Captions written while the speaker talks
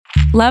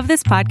Love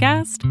this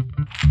podcast?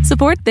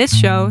 Support this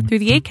show through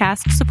the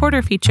Acast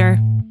supporter feature.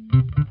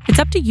 It's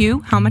up to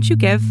you how much you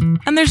give,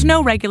 and there's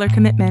no regular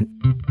commitment.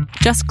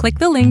 Just click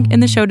the link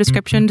in the show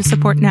description to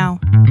support now.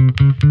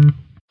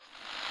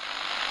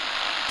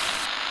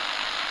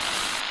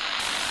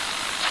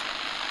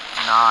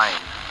 Nine,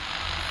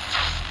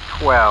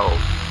 12,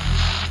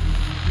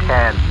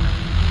 10,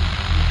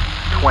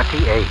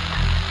 28,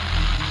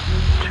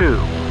 2,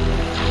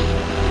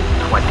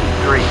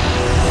 23.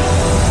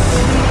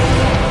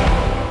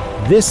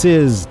 This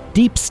is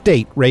Deep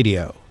State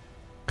Radio,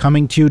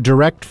 coming to you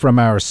direct from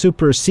our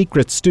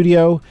super-secret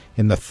studio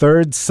in the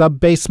third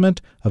sub-basement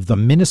of the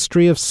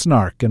Ministry of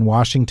Snark in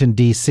Washington,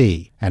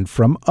 D.C., and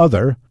from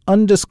other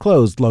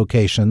undisclosed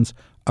locations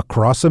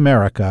across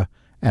America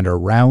and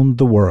around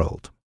the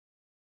world.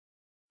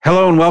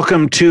 Hello and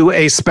welcome to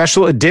a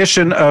special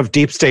edition of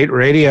Deep State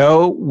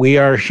Radio. We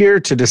are here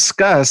to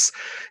discuss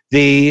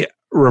the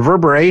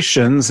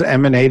reverberations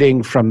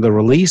emanating from the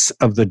release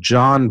of the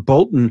John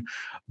Bolton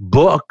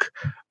book,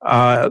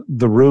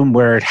 The Room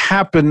Where It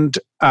Happened,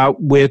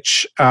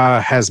 which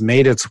has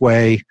made its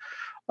way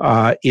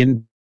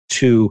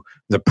into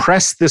the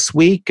press this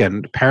week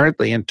and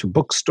apparently into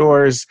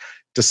bookstores,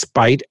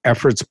 despite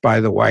efforts by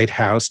the White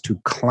House to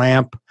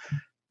clamp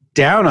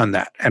down on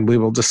that. And we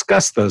will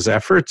discuss those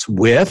efforts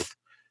with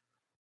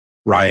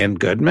Ryan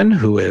Goodman,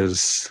 who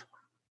is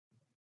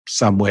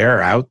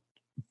somewhere out,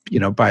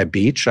 by a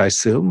beach, I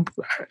assume.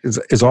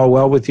 Is all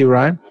well with you,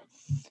 Ryan?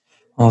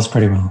 All's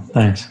pretty well,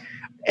 thanks.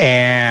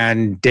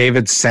 And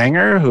David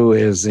Sanger, who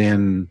is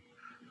in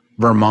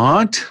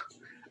Vermont,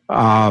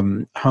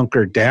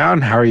 hunkered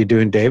down. How are you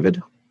doing,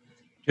 David?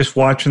 Just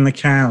watching the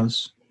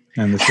cows.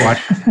 And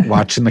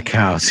watching the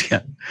cows,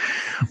 yeah.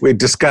 We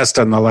discussed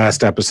on the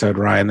last episode,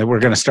 Ryan, that we're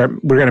going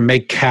to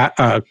make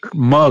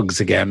mugs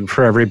again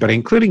for everybody,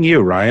 including you,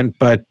 Ryan.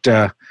 But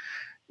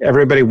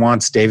everybody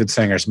wants David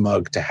Sanger's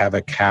mug to have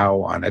a cow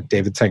on it,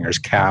 David Sanger's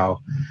cow.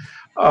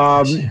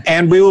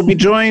 And we will be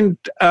joined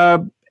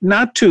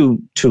not too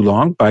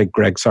long by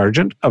Greg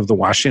Sargent of the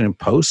Washington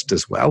Post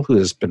as well, who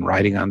has been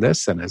writing on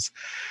this and has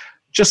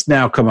just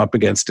now come up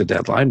against a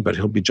deadline, but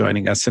he'll be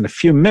joining us in a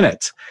few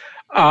minutes.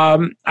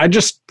 I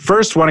just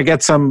first want to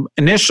get some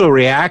initial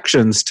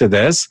reactions to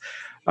this.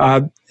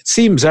 It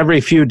seems every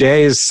few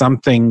days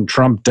something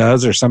Trump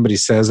does or somebody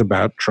says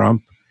about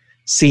Trump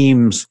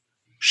seems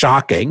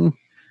shocking,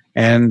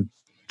 and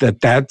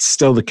that's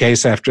still the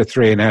case after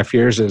 3.5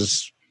 years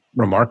is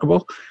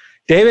remarkable.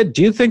 David,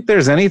 do you think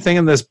there's anything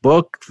in this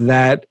book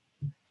that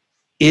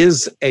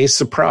is a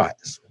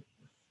surprise?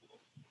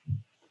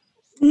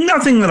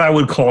 Nothing that I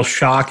would call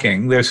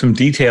shocking. There's some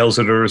details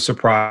that are a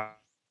surprise.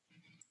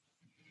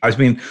 I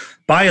mean,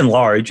 by and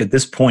large, at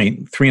this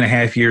point,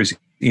 3.5 years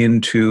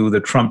into the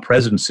Trump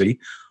presidency,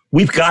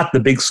 we've got the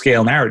big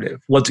scale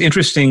narrative. What's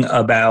interesting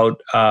about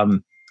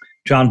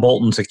John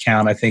Bolton's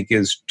account, I think,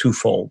 is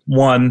twofold.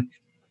 One,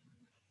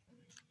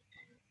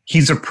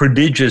 he's a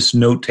prodigious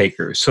note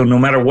taker. So no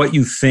matter what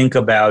you think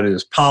about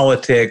his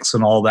politics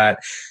and all that,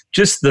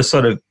 just the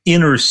sort of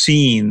inner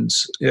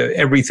scenes,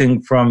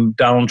 everything from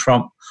Donald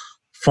Trump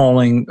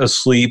falling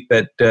asleep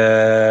at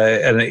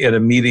a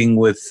meeting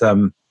with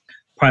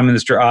Prime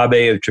Minister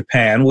Abe of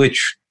Japan,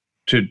 which,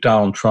 to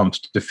Donald Trump's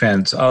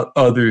defense,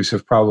 others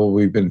have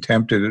probably been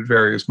tempted at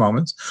various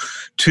moments,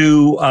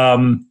 to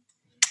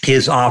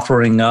his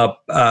offering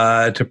up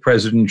to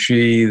President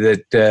Xi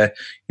that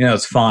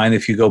it's fine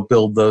if you go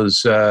build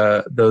those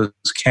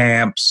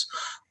camps,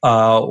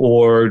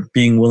 or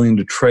being willing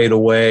to trade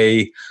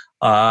away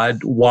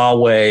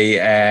Huawei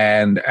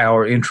and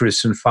our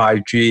interests in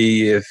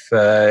 5G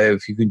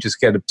if you can just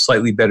get a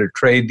slightly better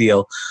trade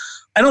deal.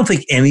 I don't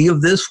think any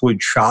of this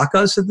would shock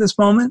us at this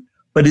moment,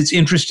 but it's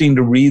interesting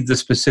to read the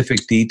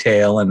specific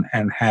detail and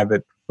have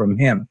it from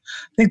him.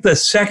 I think the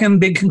second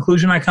big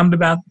conclusion I come to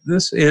about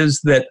this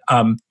is that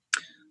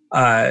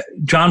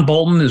John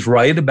Bolton is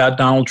right about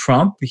Donald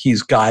Trump.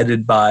 He's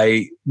guided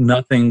by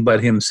nothing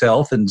but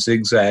himself and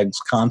zigzags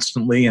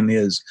constantly in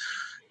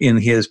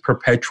his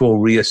perpetual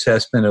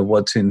reassessment of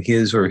what's in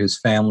his or his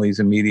family's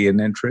immediate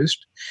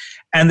interest.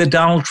 And that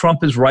Donald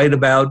Trump is right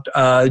about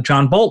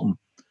John Bolton.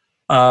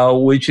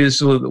 Which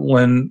is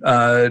when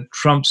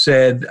Trump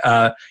said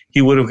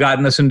he would have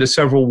gotten us into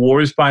several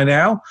wars by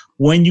now.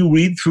 When you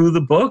read through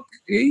the book,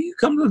 you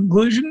come to the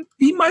conclusion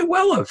he might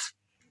well have.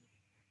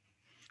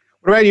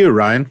 What about you,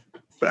 Ryan?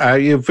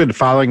 You've been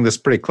following this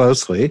pretty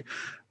closely.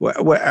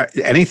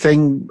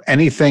 Anything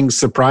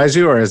surprise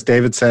you, or as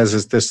David says,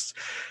 is this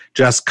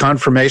just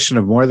confirmation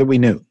of more that we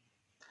knew?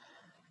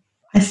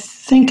 I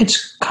think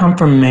it's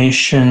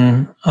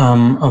confirmation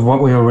of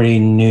what we already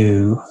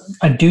knew.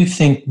 I do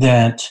think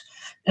that,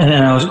 and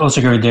I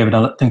also agree with David,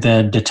 I think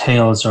the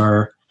details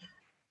are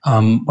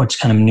what's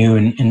kind of new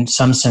in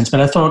some sense.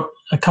 But I thought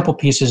a couple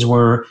pieces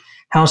were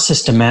how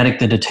systematic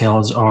the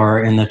details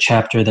are in the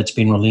chapter that's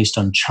been released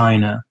on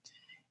China,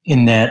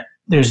 in that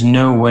there's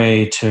no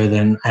way to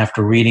then,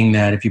 after reading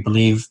that, if you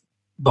believe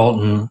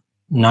Bolton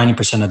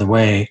 90% of the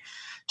way,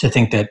 to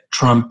think that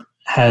Trump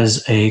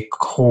has a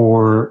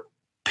core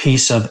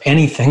piece of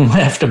anything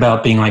left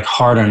about being like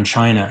hard on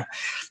China.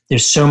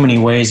 There's so many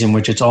ways in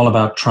which it's all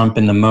about Trump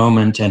in the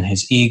moment and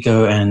his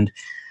ego and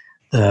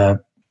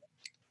the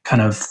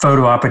kind of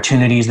photo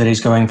opportunities that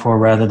he's going for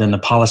rather than the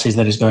policies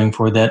that he's going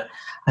for, that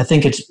I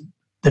think it's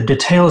the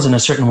details in a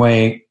certain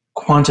way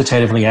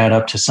quantitatively add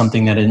up to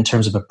something that in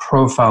terms of a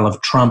profile of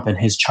Trump and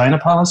his China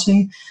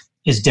policy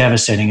is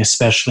devastating,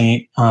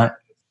 especially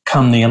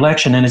come the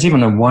election. And it's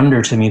even a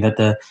wonder to me that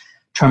the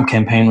Trump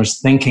campaign was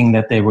thinking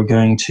that they were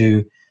going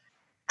to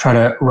try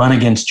to run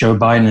against Joe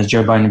Biden as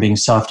Joe Biden being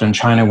soft on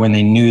China when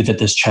they knew that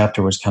this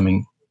chapter was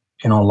coming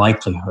in all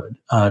likelihood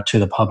to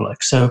the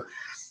public. So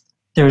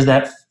there's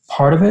that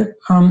part of it.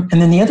 And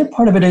then the other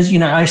part of it is,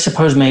 I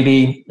suppose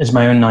maybe as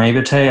my own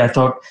naivete, I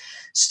thought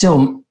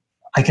still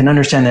I can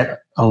understand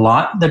that a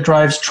lot that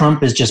drives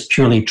Trump is just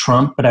purely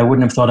Trump, but I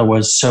wouldn't have thought it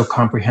was so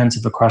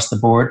comprehensive across the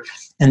board.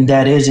 And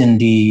that is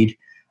indeed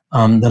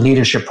the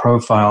leadership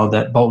profile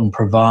that Bolton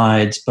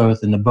provides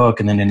both in the book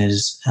and then in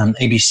his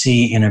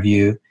ABC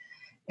interview.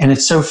 And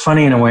it's so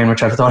funny in a way in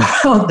which I've thought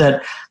about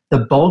that the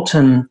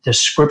Bolton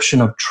description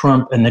of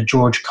Trump and the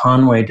George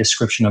Conway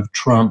description of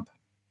Trump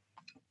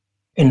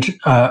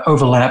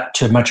overlap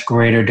to a much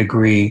greater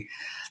degree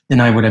than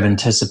I would have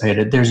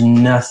anticipated. There's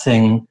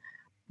nothing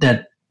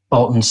that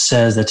Bolton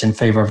says that's in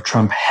favor of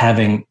Trump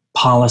having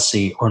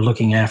policy or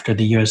looking after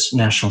the U.S.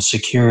 national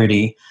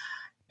security.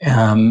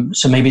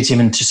 So maybe it's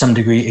even to some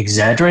degree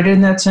exaggerated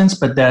in that sense,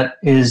 but that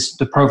is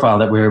the profile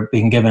that we're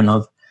being given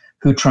of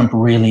who Trump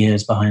really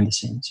is behind the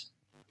scenes.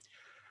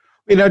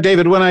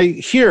 David, when I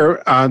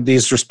hear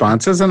these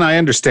responses, and I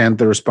understand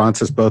the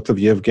responses both of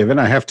you have given,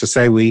 I have to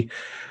say we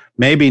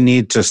maybe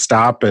need to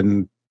stop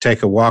and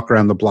take a walk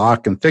around the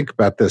block and think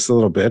about this a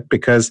little bit,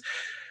 because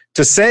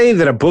to say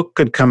that a book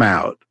could come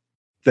out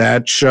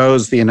that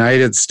shows the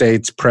United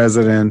States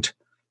president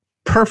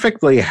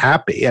perfectly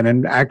happy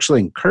and actually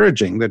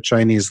encouraging the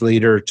Chinese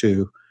leader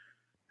to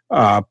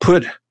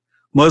put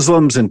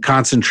Muslims in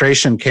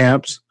concentration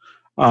camps,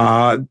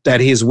 that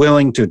he's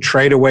willing to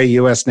trade away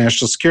U.S.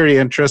 national security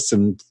interests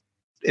in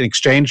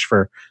exchange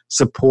for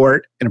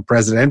support in a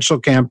presidential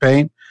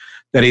campaign,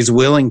 that he's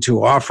willing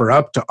to offer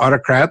up to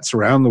autocrats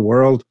around the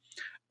world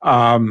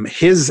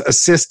his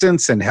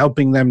assistance in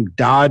helping them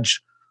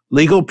dodge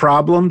legal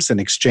problems in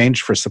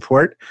exchange for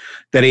support,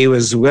 that he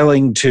was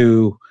willing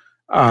to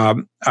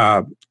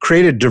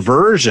create a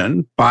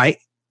diversion by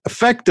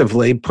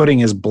effectively putting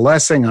his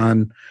blessing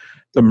on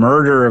the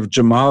murder of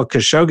Jamal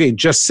Khashoggi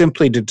just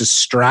simply to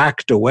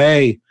distract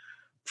away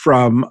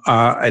from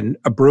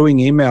a brewing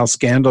email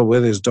scandal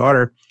with his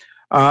daughter,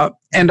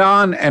 and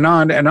on and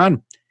on and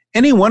on.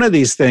 Any one of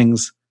these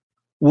things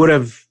would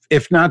have,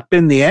 if not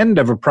been the end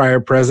of a prior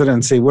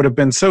presidency, would have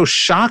been so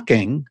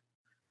shocking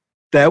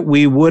that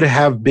we would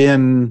have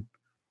been,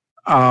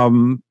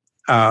 the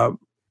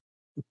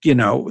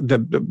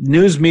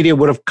news media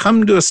would have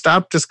come to a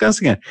stop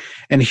discussing it.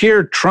 And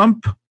here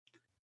Trump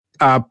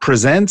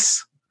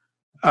presents,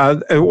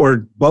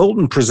 or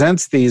Bolton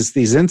presents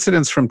these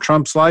incidents from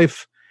Trump's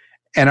life,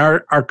 and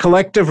our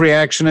collective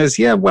reaction is,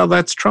 yeah, well,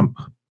 that's Trump.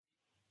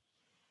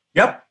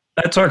 Yep,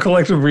 that's our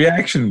collective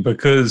reaction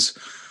because,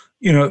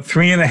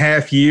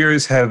 3.5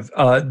 years have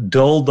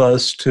dulled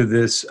us to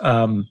this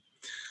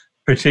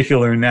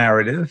particular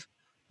narrative.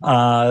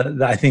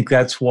 I think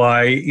that's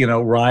why,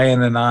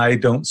 Ryan and I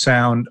don't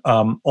sound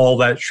all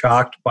that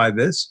shocked by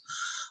this.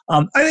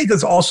 I think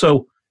it's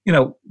also,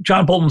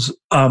 John Bolton's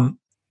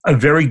a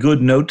very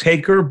good note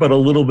taker, but a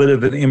little bit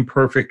of an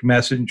imperfect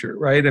messenger,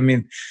 right? I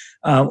mean,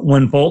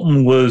 when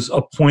Bolton was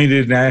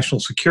appointed National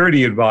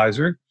Security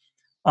Advisor,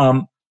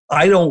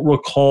 I don't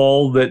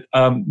recall that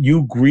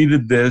you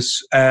greeted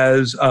this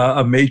as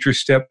a major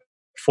step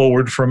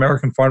forward for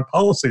American foreign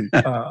policy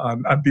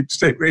on Deep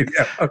State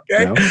Radio.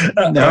 Okay,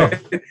 no.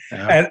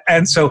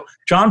 And so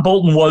John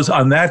Bolton was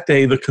on that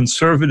day the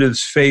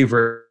conservatives'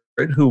 favorite,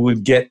 who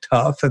would get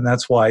tough, and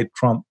that's why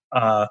Trump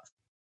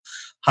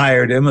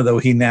hired him. Although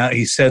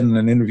he said in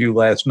an interview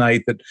last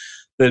night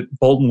that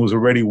Bolton was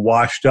already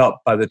washed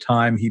up by the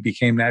time he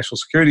became National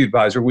Security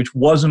Advisor, which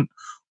wasn't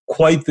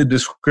quite the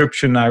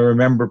description I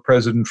remember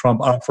President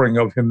Trump offering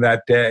of him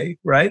that day,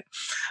 right?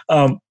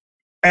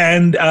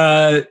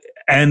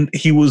 And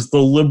he was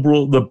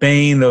the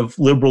bane of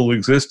liberal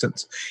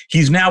existence.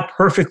 He's now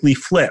perfectly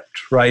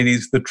flipped, right?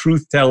 He's the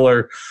truth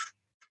teller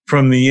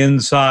from the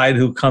inside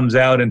who comes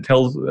out and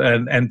tells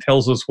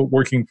us what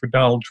working for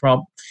Donald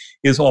Trump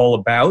is all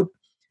about.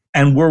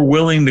 And we're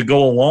willing to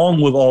go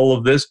along with all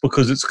of this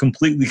because it's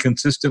completely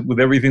consistent with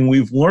everything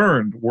we've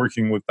learned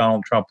working with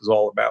Donald Trump is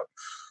all about.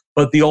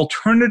 But the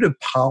alternative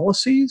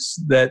policies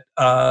that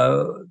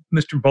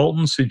Mr.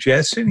 Bolton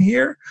suggests in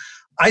here,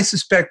 I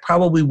suspect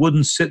probably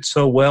wouldn't sit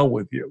so well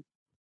with you.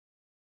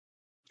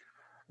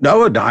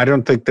 No, I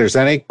don't think there's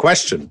any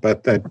question,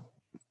 but that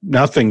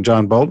nothing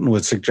John Bolton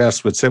would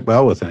suggest would sit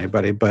well with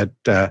anybody. But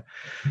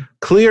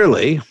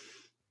clearly,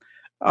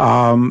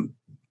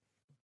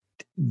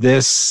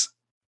 this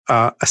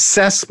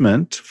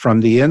assessment from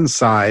the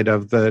inside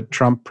of the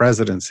Trump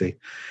presidency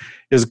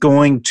is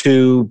going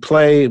to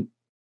play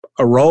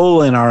a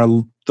role in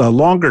the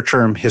longer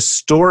term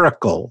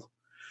historical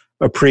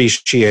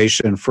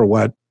appreciation for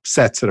what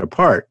sets it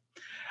apart.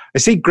 I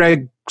see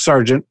Greg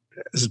Sargent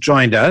has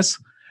joined us.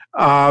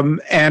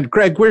 And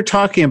Greg, we're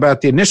talking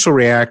about the initial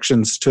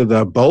reactions to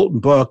the Bolton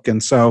book.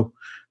 And so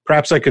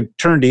perhaps I could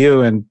turn to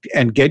you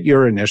and get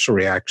your initial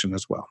reaction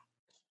as well.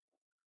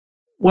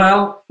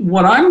 Well,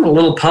 what I'm a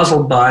little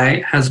puzzled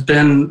by has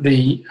been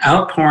the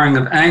outpouring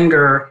of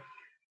anger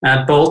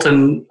at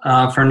Bolton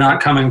for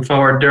not coming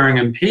forward during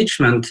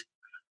impeachment.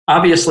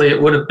 Obviously,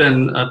 it would have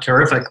been a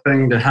terrific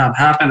thing to have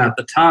happen at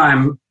the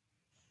time,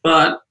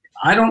 but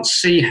I don't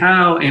see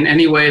how in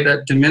any way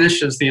that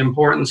diminishes the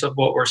importance of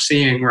what we're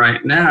seeing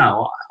right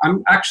now.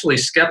 I'm actually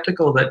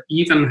skeptical that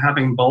even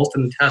having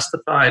Bolton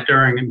testify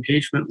during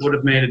impeachment would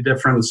have made a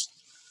difference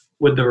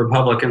with the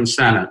Republican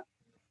Senate.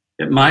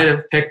 It might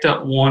have picked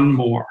up one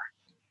more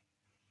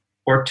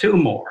or two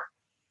more.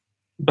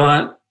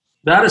 But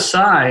that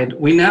aside,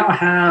 we now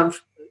have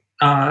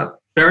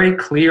very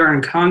clear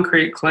and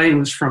concrete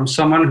claims from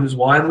someone who's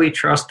widely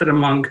trusted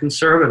among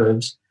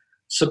conservatives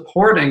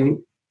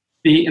supporting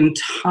the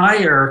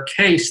entire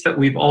case that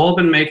we've all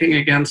been making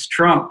against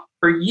Trump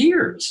for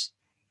years.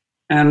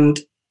 And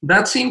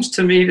that seems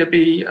to me to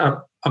be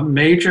a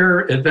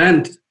major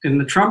event in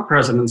the Trump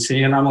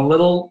presidency, and I'm a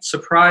little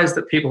surprised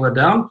that people are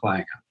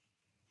downplaying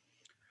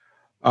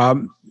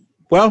it.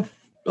 Well,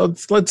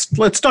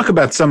 let's talk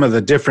about some of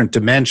the different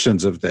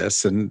dimensions of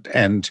this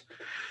and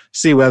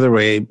see whether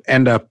we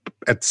end up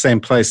at the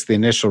same place the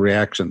initial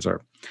reactions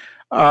are.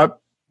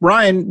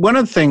 Ryan, one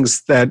of the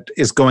things that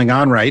is going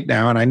on right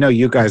now, and I know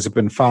you guys have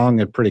been following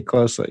it pretty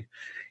closely,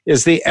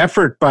 is the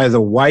effort by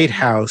the White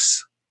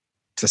House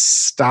to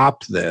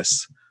stop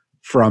this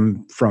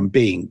from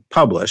being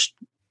published.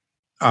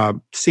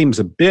 Seems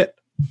a bit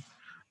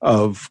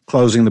of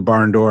closing the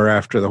barn door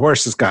after the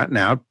horse has gotten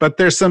out, but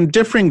there's some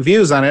differing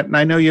views on it, and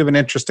I know you have an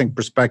interesting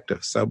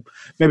perspective, so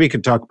maybe you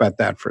could talk about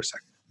that for a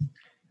second.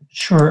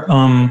 Sure.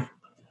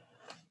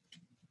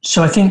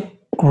 So I think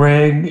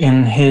Greg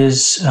in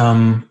his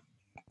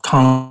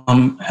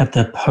column at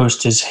the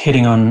Post is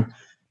hitting on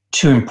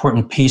two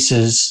important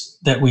pieces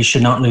that we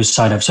should not lose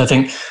sight of. So I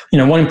think,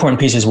 one important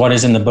piece is what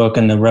is in the book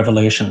and the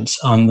revelations,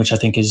 which I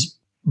think is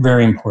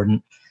very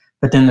important.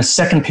 But then the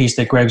second piece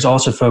that Greg's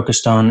also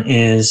focused on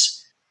is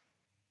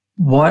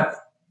what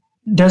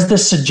does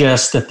this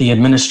suggest that the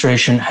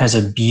administration has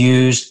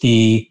abused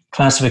the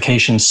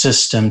classification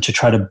system to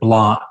try to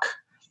block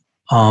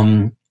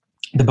the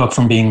book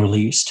from being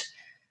released?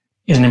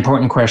 Is an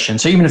important question.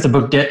 So even if the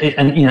book,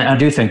 I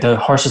do think the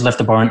horse has left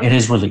the barn, it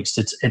is released.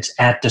 It's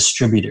at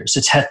distributors.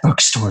 It's at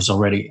bookstores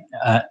already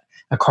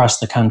across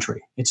the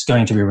country. It's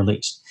going to be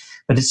released.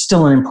 But it's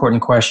still an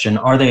important question.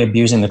 Are they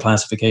abusing the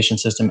classification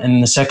system?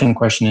 And the second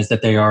question is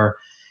that they are,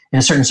 in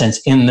a certain sense,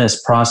 in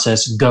this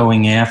process,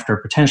 going after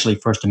potentially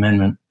First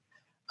Amendment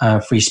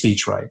free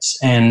speech rights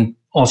and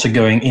also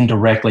going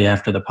indirectly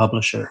after the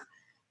publisher.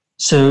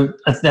 So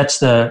that's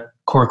the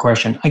core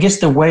question. I guess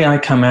the way I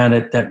come at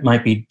it that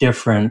might be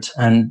different,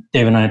 and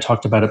Dave and I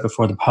talked about it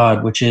before the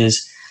pod, which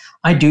is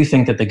I do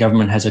think that the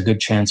government has a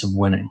good chance of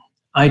winning.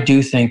 I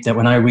do think that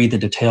when I read the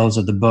details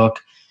of the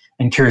book,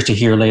 and curious to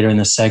hear later in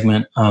this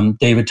segment,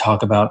 David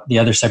talk about the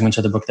other segments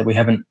of the book that we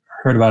haven't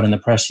heard about in the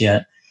press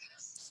yet,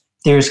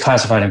 there's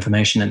classified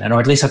information in that, or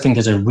at least I think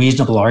there's a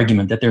reasonable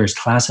argument that there is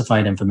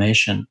classified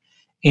information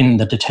in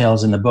the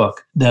details in the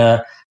book.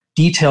 The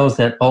details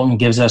that Bolton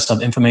gives us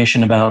of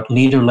information about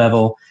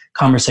leader-level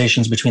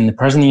conversations between the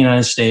President of the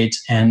United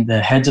States and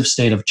the heads of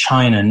state of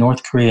China,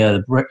 North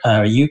Korea,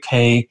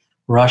 UK,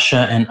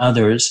 Russia, and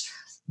others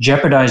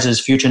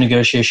jeopardizes future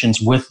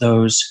negotiations with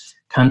those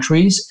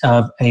countries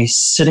of a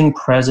sitting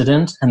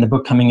president, and the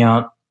book coming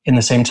out in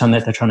the same time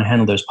that they're trying to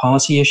handle those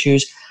policy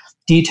issues.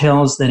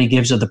 Details that he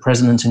gives of the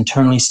president's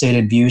internally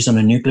stated views on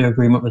a nuclear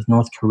agreement with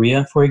North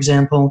Korea, for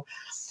example.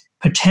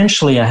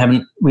 Potentially,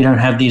 we don't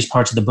have these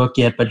parts of the book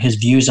yet, but his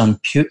views on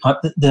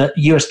the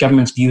U.S.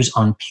 government's views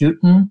on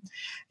Putin,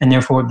 and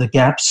therefore the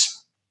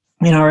gaps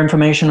in our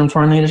information on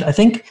foreign leaders. I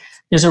think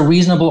there's a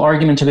reasonable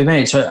argument to be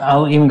made. So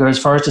I'll even go as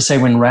far as to say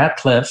when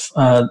Ratcliffe,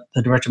 the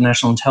Director of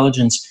National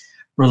Intelligence,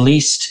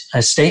 released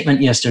a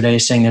statement yesterday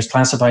saying there's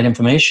classified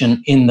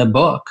information in the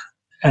book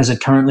as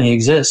it currently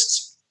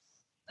exists,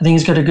 I think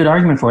he's got a good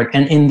argument for it.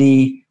 And in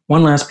the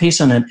one last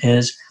piece on it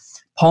is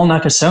Paul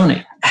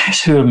Nakasone,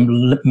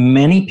 who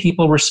many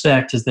people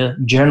respect as the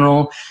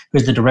general,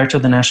 who's the director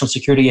of the National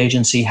Security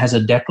Agency, has a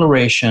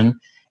declaration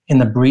in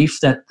the brief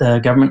that the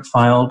government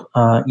filed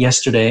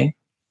yesterday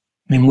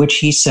in which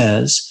he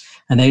says,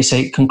 and they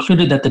say,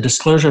 concluded that the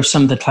disclosure of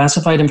some of the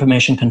classified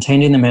information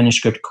contained in the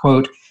manuscript,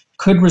 quote,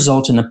 could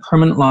result in the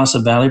permanent loss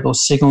of valuable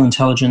signal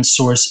intelligence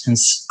source and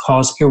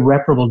cause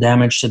irreparable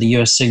damage to the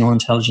U.S. signal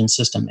intelligence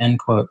system, end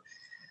quote.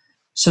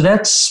 So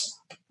that's,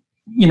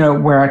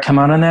 where I come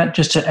out on that.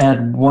 Just to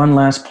add one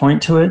last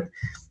point to it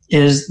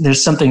is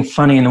there's something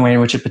funny in the way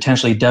in which it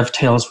potentially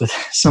dovetails with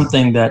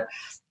something that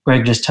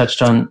Greg just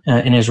touched on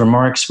in his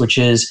remarks, which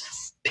is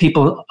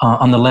people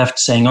on the left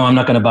saying, oh, I'm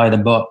not going to buy the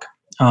book.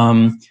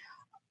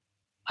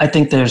 I I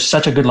think there's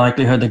such a good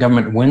likelihood the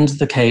government wins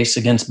the case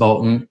against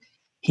Bolton.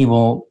 He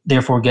will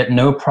therefore get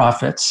no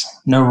profits,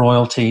 no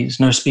royalties,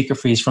 no speaker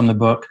fees from the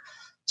book.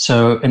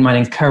 So it might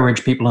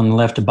encourage people on the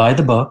left to buy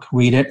the book,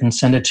 read it, and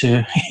send it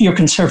to your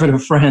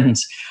conservative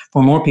friends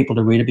for more people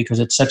to read it, because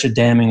it's such a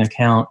damning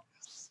account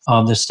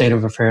of the state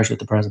of affairs with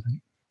the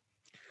president.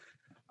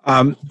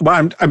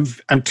 Well,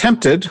 I'm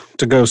tempted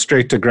to go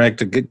straight to Greg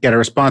to get a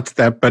response to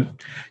that. But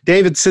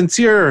David, since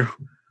you're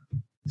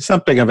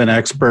something of an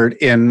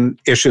expert in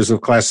issues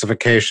of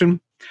classification,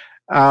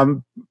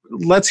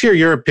 let's hear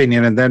your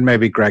opinion, and then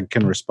maybe Greg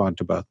can respond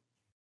to both.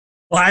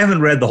 Well, I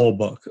haven't read the whole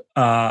book.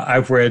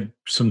 I've read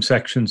some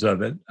sections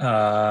of it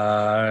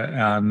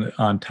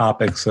on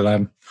topics that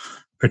I'm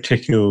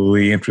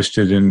particularly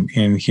interested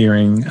in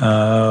hearing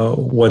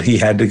what he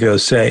had to go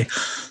say.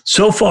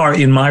 So far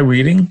in my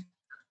reading,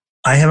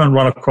 I haven't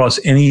run across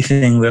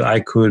anything that I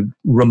could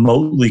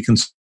remotely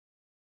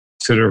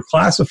consider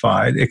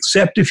classified,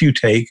 except if you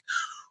take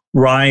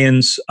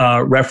Ryan's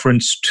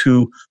reference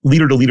to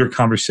leader-to-leader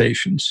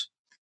conversations.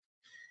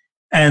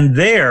 And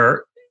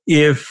there,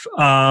 if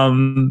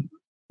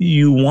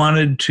you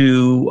wanted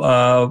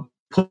to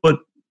put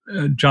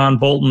John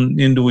Bolton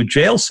into a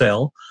jail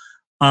cell,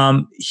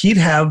 he'd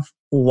have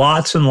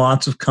lots and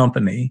lots of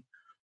company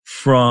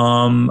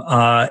from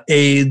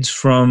aides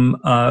from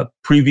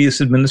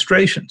previous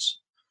administrations.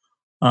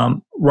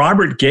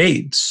 Robert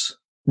Gates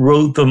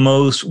wrote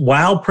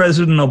while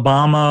President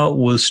Obama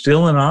was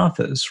still in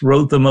office,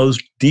 wrote the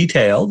most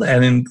detailed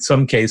and in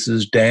some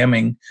cases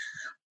damning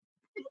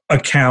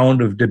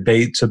account of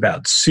debates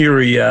about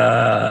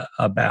Syria,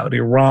 about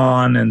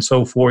Iran, and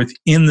so forth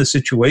in the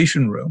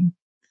Situation Room.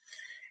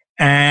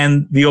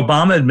 And the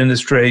Obama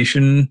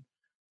administration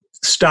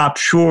stopped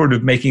short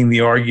of making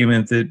the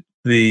argument that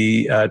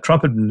the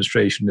Trump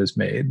administration has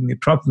made. And the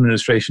Trump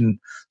administration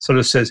sort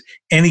of says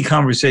any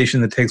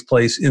conversation that takes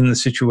place in the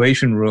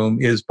Situation Room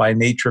is by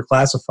nature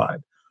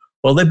classified.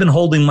 Well, they've been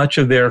holding much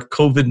of their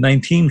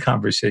COVID-19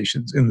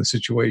 conversations in the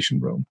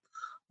Situation Room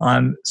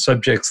on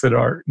subjects that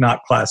are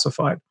not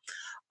classified.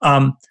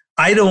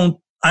 I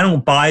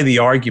don't buy the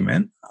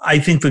argument. I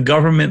think the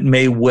government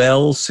may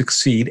well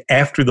succeed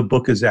after the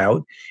book is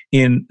out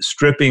in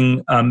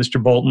stripping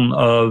Mr. Bolton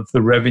of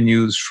the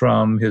revenues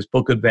from his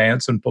book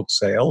advance and book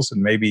sales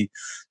and maybe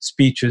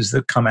speeches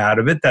that come out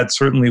of it. That's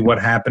certainly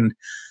what happened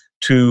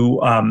to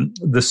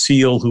the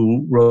SEAL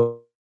who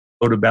wrote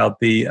about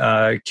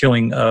the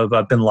killing of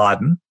bin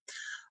Laden.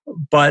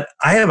 But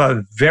I have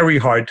a very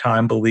hard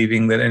time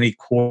believing that any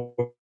court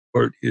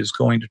is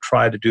going to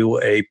try to do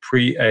a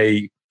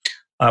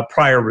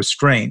prior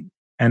restraint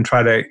and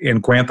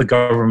grant the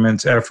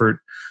government's effort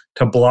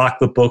to block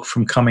the book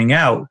from coming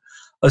out,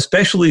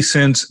 especially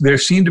since there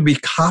seem to be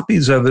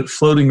copies of it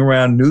floating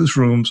around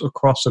newsrooms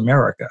across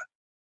America.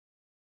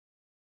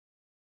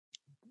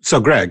 So,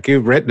 Greg,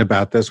 you've written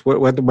about this.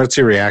 What's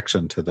your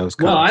reaction to those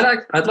comments? Well,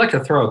 I'd like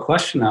to throw a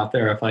question out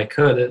there if I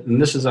could,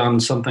 and this is on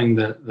something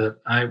that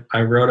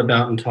I wrote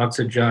about and talked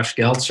to Josh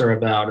Geltzer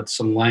about at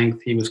some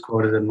length. He was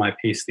quoted in my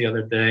piece the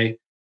other day.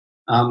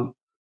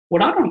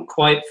 What I don't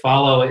quite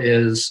follow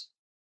is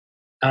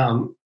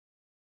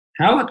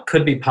how it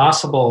could be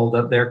possible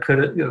that there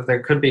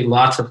could be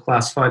lots of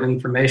classified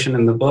information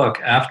in the book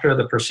after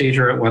the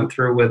procedure it went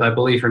through with, I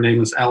believe her name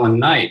was Ellen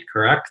Knight,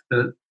 correct?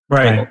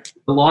 Right.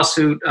 The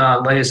lawsuit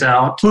lays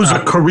out... Who's a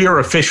career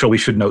official, we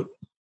should note.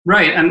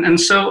 Right, and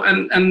so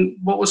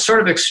what was sort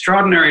of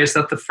extraordinary is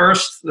that the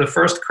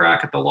first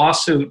crack at the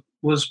lawsuit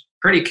was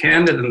pretty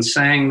candid in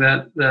saying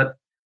that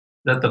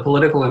the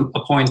political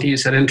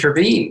appointees had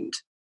intervened.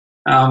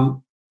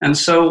 And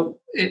so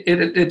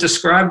it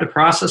described a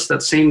process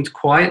that seemed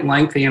quite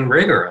lengthy and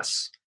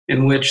rigorous,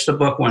 in which the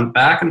book went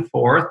back and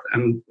forth,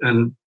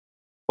 and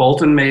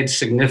Bolton made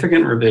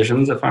significant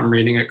revisions, if I'm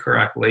reading it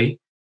correctly.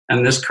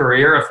 And this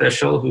career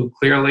official, who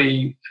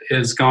clearly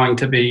is going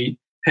to be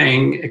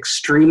paying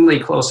extremely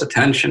close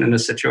attention in a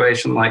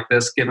situation like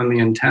this, given the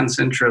intense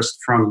interest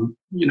from,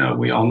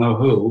 we all know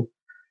who,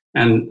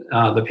 and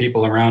the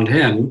people around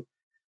him,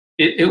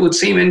 it would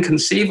seem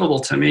inconceivable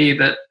to me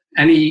that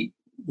any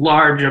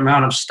large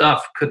amount of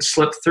stuff could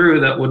slip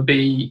through that would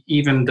be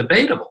even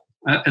debatable.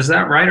 Is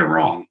that right or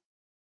wrong?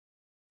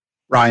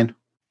 Ryan?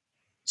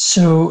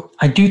 So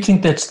I do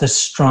think that's the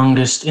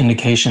strongest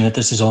indication that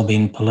this is all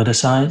being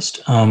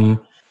politicized.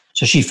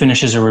 So she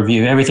finishes a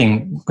review,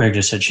 everything Greg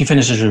just said, she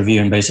finishes a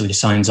review and basically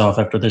signs off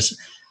after this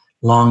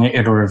long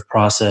iterative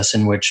process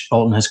in which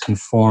Bolton has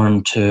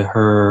conformed to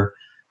her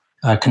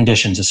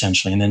conditions,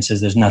 essentially, and then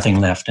says there's nothing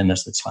left in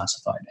this that's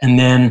classified. And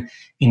then,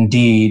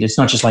 indeed, it's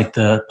not just like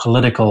the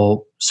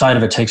political side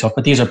of it takes off,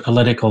 but these are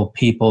political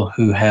people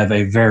who have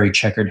a very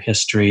checkered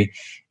history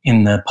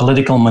in the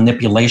political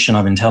manipulation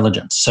of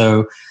intelligence.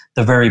 So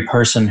the very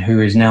person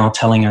who is now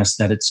telling us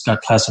that it's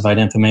got classified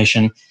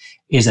information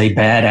is a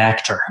bad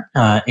actor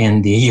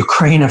in the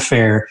Ukraine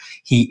affair.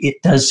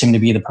 It does seem to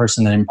be the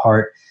person that in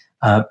part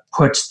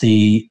puts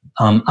the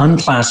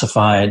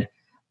unclassified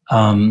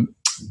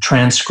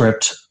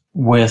transcript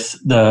with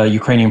the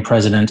Ukrainian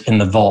president in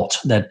the vault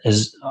that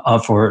is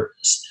for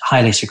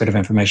highly secretive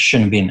information,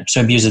 shouldn't be in there.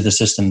 So abuse of the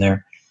system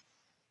there.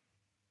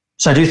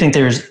 So I do think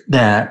there's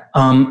that.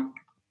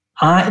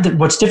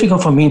 What's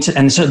difficult for me to,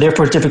 and so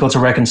therefore it's difficult to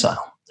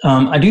reconcile.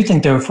 I do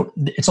think therefore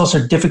it's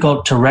also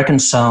difficult to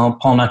reconcile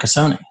Paul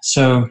Nakasone.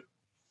 So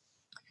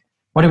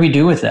what do we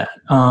do with that?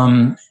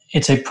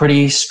 It's a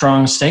pretty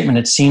strong statement,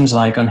 it seems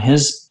like, on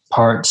his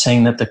part,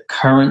 saying that the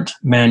current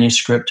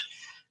manuscript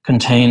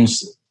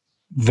contains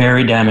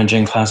very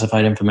damaging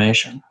classified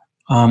information.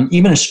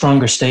 Even a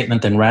stronger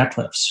statement than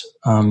Ratcliffe's.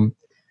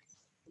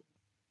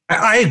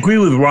 I agree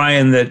with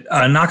Ryan that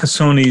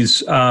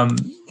Nakasone's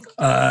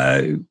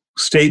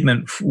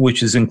statement,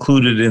 which is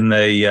included in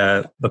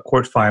the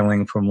court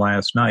filing from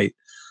last night,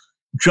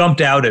 jumped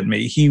out at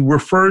me. He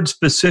referred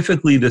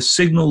specifically to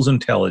signals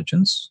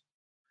intelligence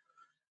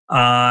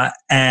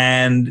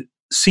and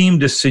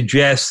seemed to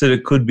suggest that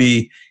it could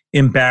be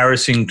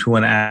embarrassing to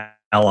an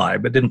ally,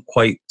 but didn't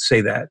quite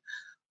say that.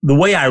 The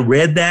way I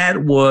read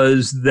that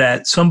was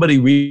that somebody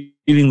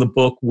reading the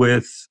book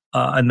with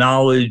a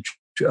knowledge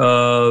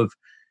of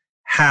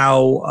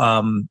how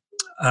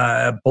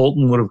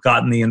Bolton would have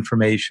gotten the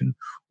information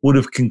would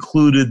have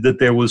concluded that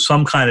there was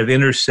some kind of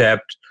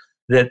intercept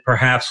that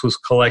perhaps was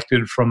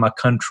collected from a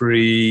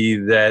country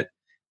that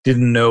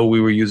didn't know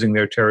we were using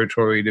their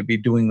territory to be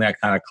doing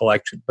that kind of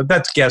collection. But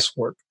that's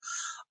guesswork.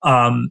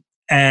 I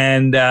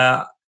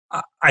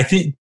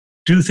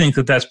do think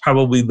that that's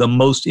probably the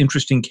most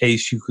interesting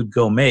case you could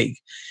go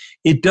make.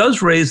 It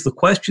does raise the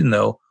question,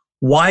 though,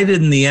 why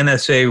didn't the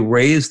NSA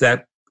raise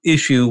that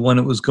issue when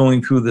it was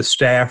going through the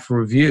staff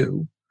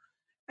review?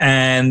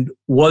 And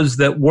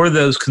were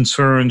those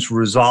concerns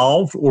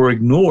resolved or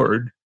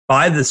ignored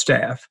by the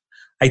staff?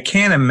 I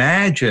can't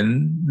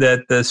imagine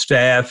that the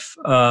staff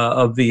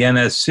of the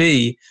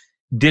NSC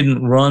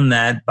didn't run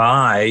that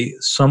by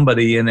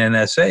somebody in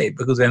NSA,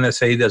 because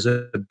NSA does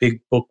a big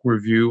book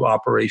review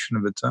operation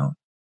of its own.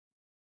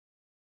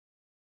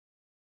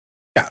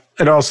 Yeah,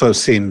 it also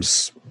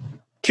seems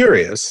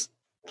curious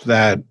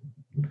that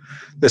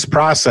this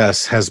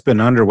process has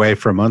been underway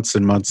for months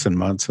and months and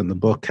months, and the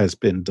book has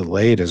been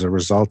delayed as a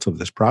result of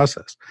this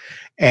process.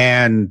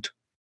 And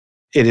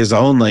it is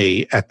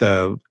only at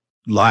the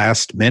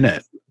last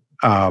minute,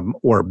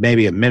 or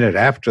maybe a minute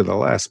after the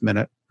last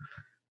minute,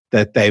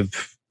 that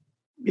they've,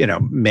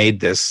 made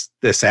this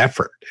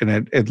effort.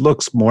 And it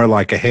looks more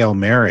like a Hail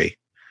Mary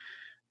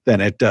than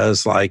it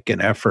does like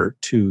an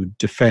effort to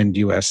defend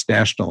U.S.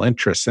 national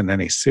interests in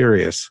any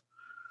serious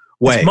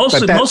way.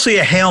 It's mostly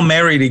a Hail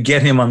Mary to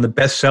get him on the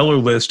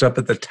bestseller list up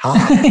at the top,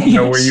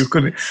 Yes. Where you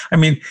could,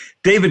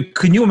 David,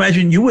 can you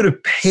imagine you would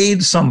have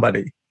paid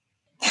somebody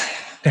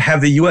to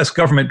have the U.S.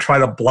 government try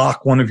to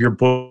block one of your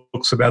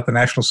books about the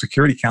National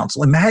Security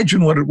Council?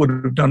 Imagine what it would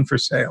have done for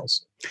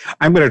sales.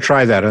 I'm going to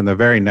try that on the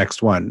very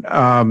next one.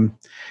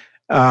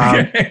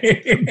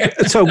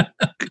 So,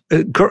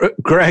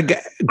 Greg,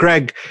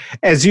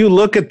 as you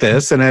look at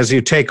this and as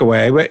you take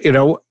away,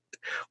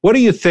 what do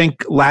you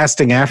think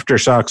lasting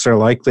aftershocks are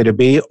likely to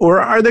be, or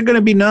are there going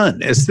to be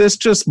none? Is this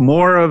just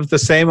more of the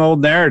same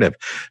old narrative?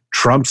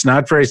 Trump's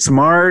not very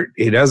smart.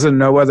 He doesn't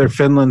know whether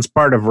Finland's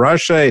part of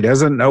Russia. He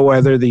doesn't know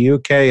whether the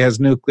UK has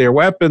nuclear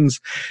weapons.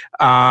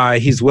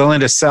 He's willing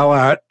to sell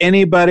out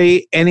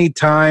anybody,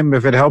 anytime,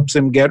 if it helps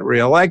him get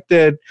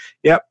reelected.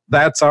 Yep,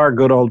 that's our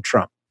good old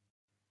Trump.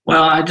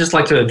 Well, I'd just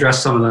like to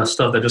address some of the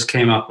stuff that just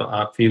came up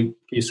a few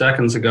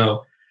seconds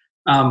ago.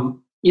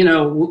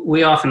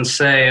 We often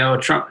say,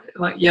 Trump,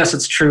 yes,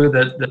 it's true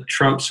that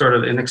Trump sort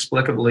of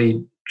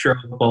inexplicably drove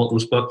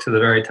Bolton's book to the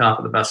very top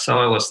of the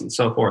bestseller list and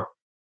so forth.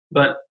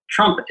 But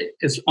Trump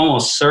is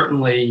almost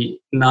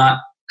certainly not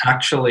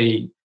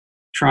actually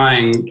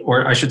trying,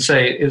 or I should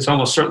say, is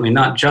almost certainly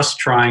not just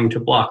trying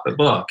to block the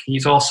book.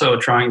 He's also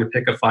trying to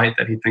pick a fight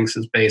that he thinks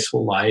his base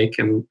will like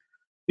and,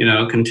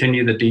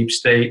 continue the deep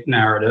state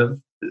narrative,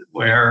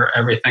 where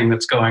everything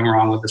that's going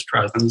wrong with this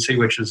presidency,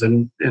 which is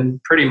in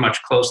pretty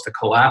much close to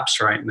collapse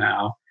right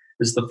now,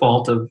 is the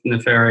fault of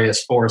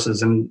nefarious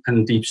forces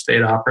and deep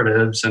state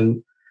operatives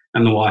and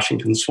the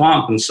Washington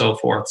swamp and so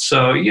forth.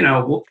 So,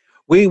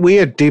 we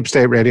at Deep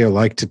State Radio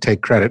like to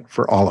take credit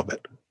for all of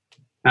it.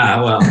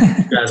 Well,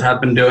 you guys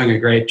have been doing a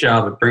great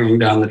job of bringing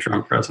down the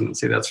Trump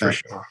presidency, that's for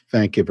sure.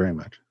 Thank you very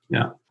much.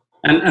 Yeah.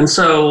 And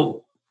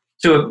so,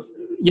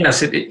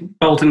 yes,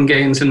 Bolton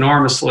gains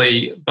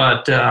enormously,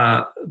 but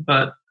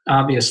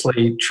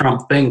obviously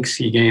Trump thinks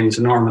he gains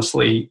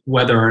enormously,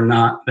 whether or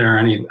not there are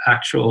any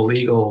actual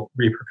legal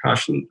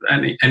repercussions,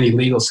 any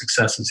legal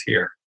successes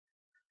here.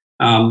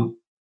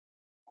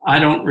 I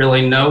don't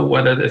really know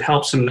whether it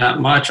helps him that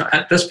much.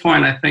 At this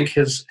point, I think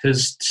his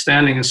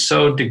standing is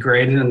so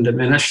degraded and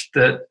diminished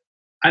that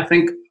I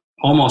think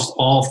almost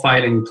all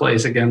fighting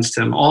plays against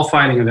him. All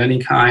fighting of any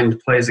kind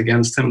plays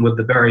against him with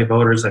the very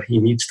voters that he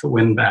needs to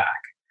win back,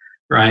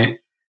 right?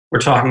 We're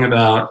talking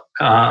about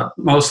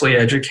mostly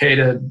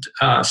educated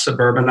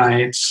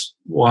suburbanites,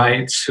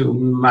 whites who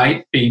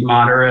might be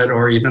moderate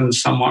or even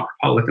somewhat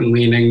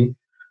Republican-leaning,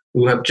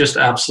 who have just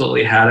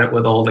absolutely had it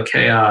with all the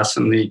chaos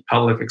and the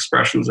public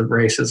expressions of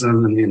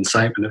racism and the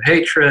incitement of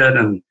hatred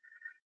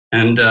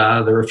and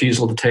the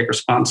refusal to take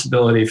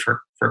responsibility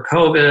for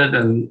COVID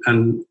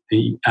and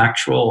the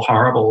actual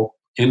horrible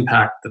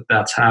impact that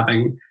that's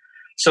having.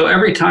 So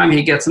every time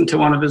he gets into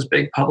one of his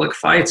big public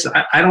fights,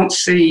 I don't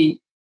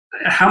see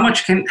how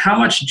much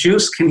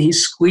juice can he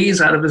squeeze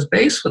out of his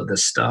base with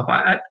this stuff.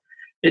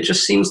 It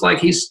just seems like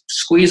he's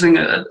squeezing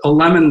a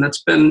lemon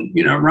that's been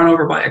run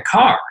over by a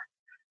car,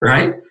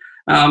 right?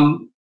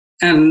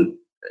 And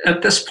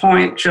at this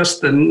point,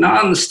 just the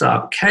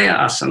nonstop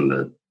chaos and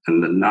the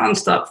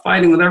nonstop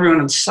fighting with everyone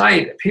in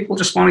sight, people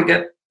just want to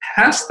get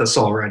past this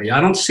already.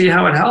 I don't see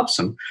how it helps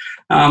them.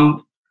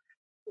 On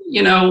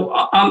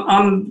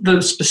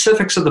the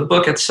specifics of the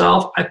book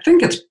itself, I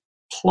think it's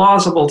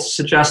plausible to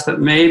suggest that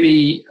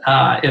maybe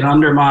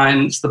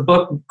the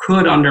book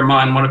could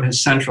undermine one of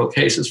his central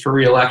cases for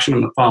re-election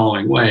in the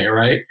following way,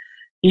 right?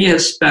 He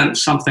has spent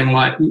something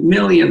like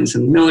millions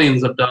and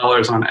millions of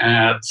dollars on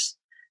ads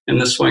in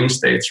the swing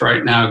states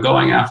right now,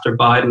 going after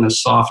Biden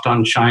as soft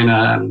on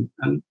China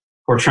and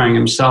portraying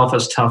himself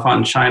as tough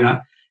on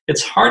China.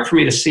 It's hard for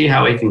me to see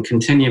how he can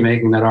continue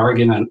making that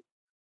argument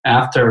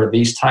after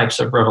these types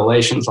of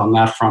revelations on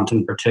that front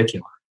in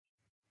particular.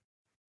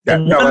 Yeah,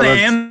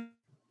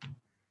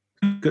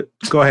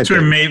 go ahead.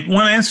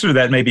 One answer to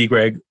that may be,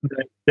 Greg,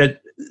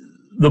 that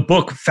the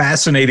book,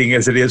 fascinating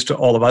as it is to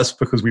all of us,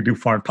 because we do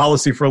foreign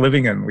policy for a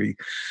living and we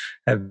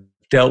have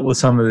dealt with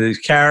some of these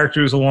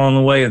characters along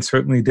the way and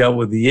certainly dealt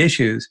with the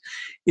issues,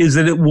 is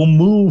that it will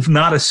move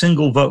not a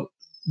single vote.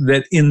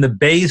 That in the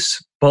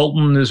base,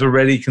 Bolton is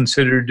already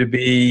considered to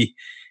be,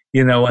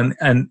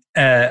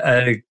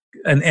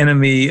 an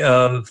enemy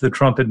of the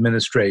Trump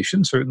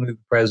administration. Certainly the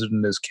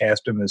president has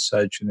cast him as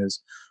such in his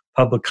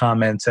public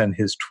comments and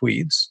his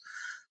tweets.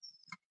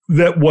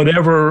 That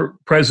whatever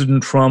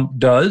President Trump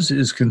does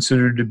is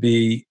considered to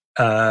be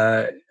in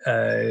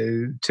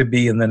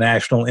the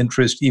national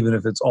interest, even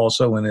if it's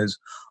also in his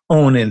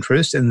own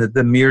interest, and that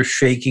the mere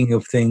shaking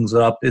of things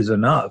up is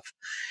enough.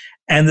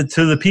 And that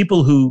to the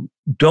people who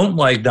don't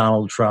like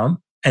Donald Trump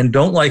and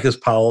don't like his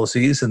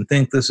policies and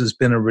think this has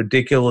been a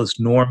ridiculous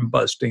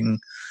norm-busting,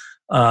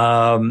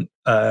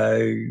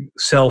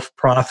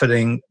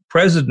 self-profiting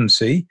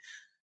presidency,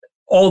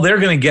 all they're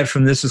going to get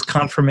from this is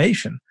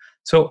confirmation.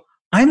 So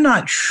I'm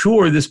not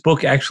sure this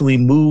book actually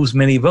moves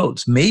many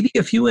votes. Maybe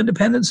a few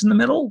independents in the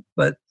middle,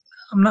 but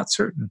I'm not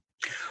certain.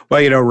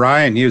 Well,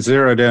 Ryan, you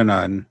zeroed in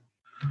on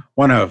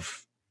one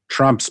of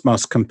Trump's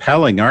most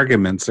compelling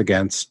arguments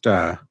against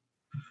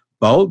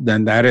Bolton,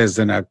 and that is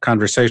in a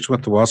conversation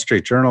with the Wall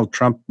Street Journal.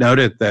 Trump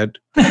noted that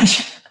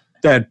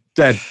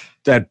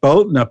that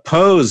Bolton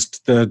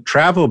opposed the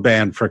travel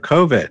ban for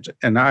COVID,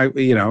 and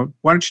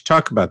why don't you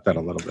talk about that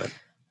a little bit?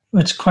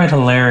 It's quite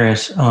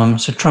hilarious. So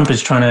Trump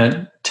is trying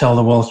to tell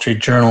the Wall Street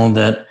Journal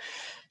that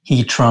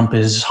Trump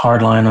is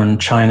hardline on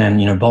China,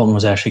 and Bolton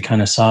was actually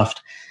kind of soft.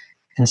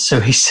 And so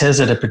he says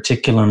at a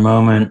particular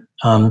moment,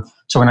 so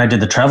when I did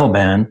the travel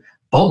ban,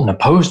 Bolton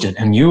opposed it,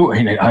 and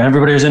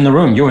everybody was in the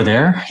room. You were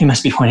there. He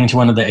must be pointing to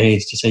one of the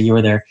aides to say you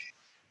were there,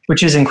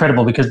 which is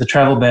incredible because the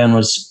travel ban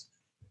was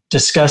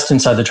discussed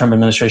inside the Trump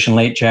administration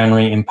late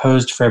January,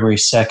 imposed February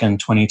 2nd,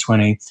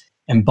 2020,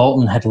 and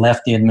Bolton had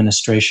left the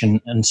administration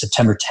on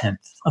September 10th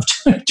of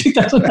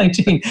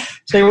 2019.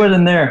 So he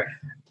wasn't there.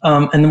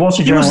 And the Wall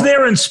Street Journal... He was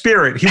there in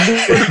spirit. He would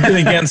have been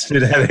against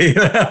it, had he?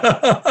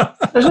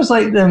 It's just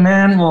like the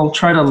man will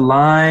try to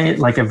lie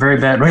like a very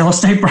bad real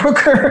estate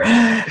broker,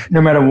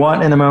 no matter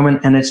what in the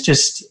moment. And it's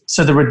just,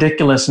 so the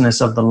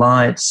ridiculousness of the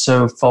lie, it's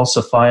so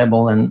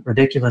falsifiable and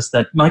ridiculous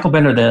that Michael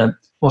Bender, the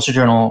Wall Street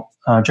Journal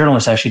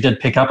journalist, actually did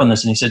pick up on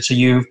this. And he said, so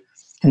you've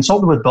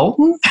consulted with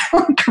Bolton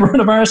on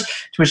coronavirus?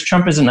 To which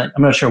Trump isn't, I'm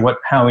not sure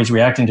how he's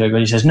reacting to it, but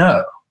he says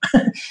no.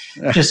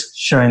 Just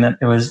showing that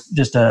it was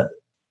just the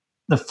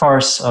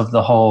farce of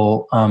the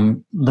whole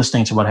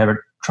listening to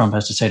whatever Trump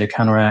has to say to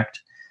counteract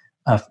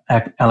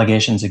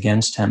allegations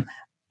against him.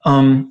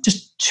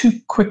 Just two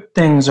quick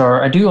things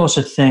I do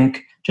also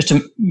think, just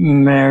to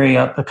marry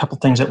up a couple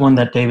things, one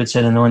that David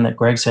said and the one that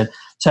Greg said.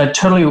 So I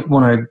totally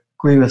want to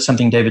agree with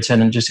something David said,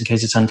 and just in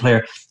case it's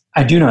unclear,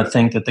 I do not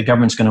think that the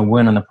government's going to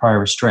win on the prior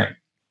restraint.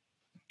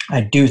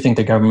 I do think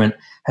the government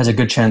has a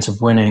good chance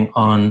of winning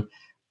on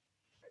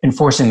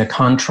enforcing the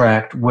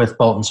contract with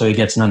Bolton so he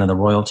gets none of the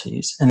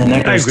royalties. And then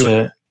that goes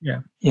to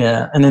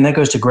and then that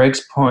goes to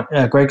Greg's point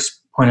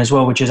as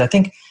well, which is I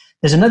think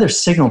there's another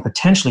signal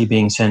potentially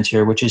being sent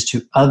here, which is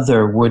to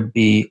other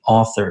would-be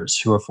authors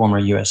who are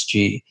former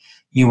USG.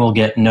 You will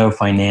get no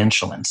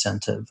financial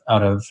incentive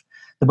out of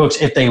the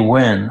books if they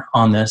win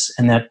on this,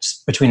 and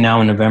that's between now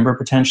and November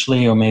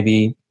potentially, or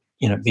maybe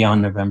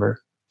beyond November.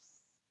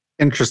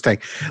 Interesting.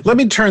 Let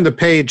me turn the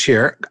page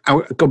here.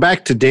 I'll go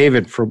back to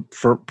David for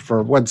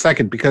 1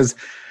 second, because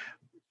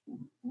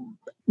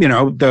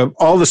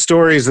all the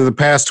stories of the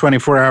past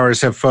 24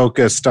 hours have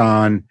focused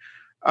on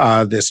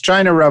this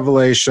China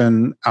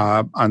revelation,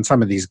 on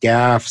some of these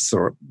gaffes,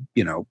 or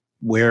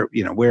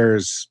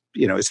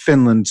is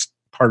Finland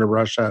part of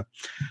Russia,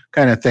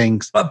 kind of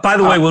things. But by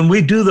the way, when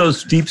we do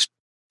those deep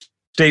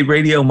State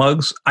Radio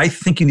mugs. I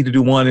think you need to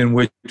do one in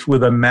which,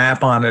 with a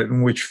map on it,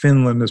 in which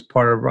Finland is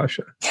part of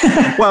Russia.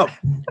 Well,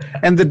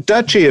 and the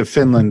Duchy of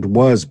Finland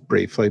was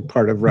briefly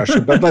part of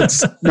Russia, but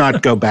let's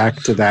not go back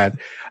to that.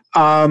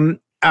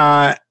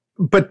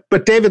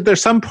 But David,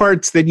 there's some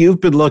parts that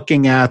you've been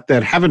looking at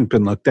that haven't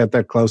been looked at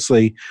that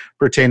closely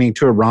pertaining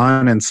to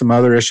Iran and some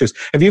other issues.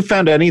 Have you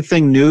found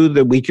anything new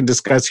that we can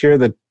discuss here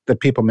that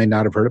people may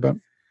not have heard about?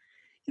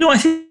 I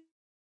think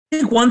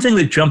one thing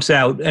that jumps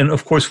out, and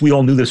of course we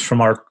all knew this from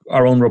our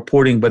own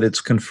reporting, but it's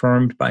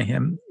confirmed by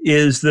him,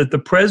 is that the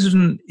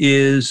president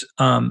is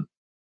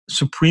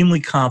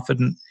supremely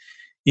confident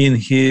in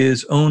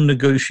his own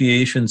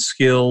negotiation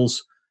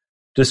skills,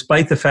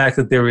 despite the fact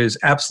that there is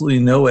absolutely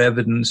no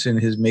evidence in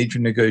his major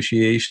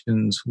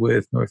negotiations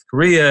with North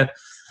Korea,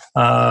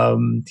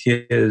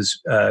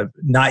 his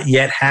not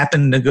yet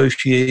happened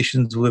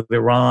negotiations with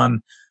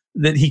Iran,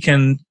 that he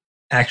can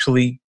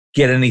actually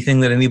get anything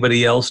that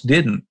anybody else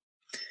didn't.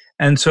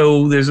 And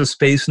so there's a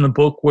space in the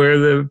book where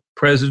the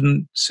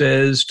president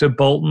says to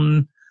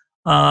Bolton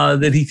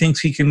that he thinks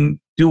he can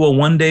do a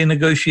one-day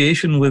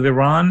negotiation with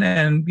Iran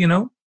and,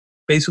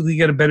 basically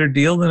get a better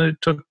deal than it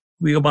took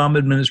the Obama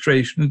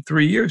administration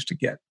 3 years to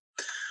get.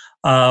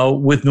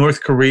 With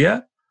North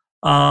Korea,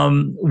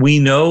 we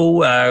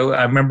know,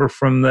 I remember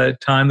from the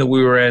time that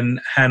we were in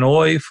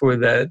Hanoi for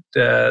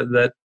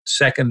that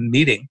second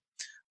meeting,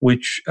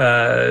 which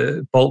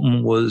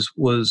Bolton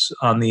was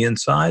on the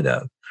inside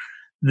of,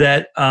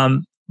 that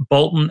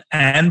Bolton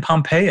and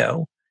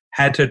Pompeo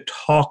had to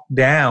talk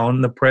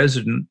down the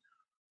president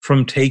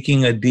from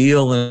taking a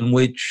deal in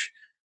which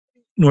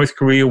North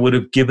Korea would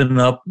have given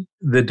up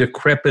the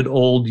decrepit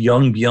old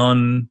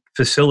Yongbyon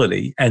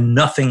facility and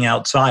nothing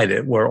outside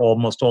it, where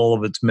almost all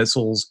of its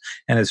missiles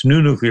and its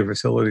new nuclear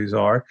facilities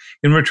are,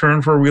 in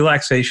return for a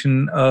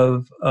relaxation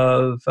of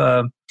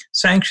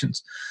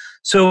sanctions.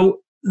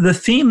 So the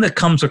theme that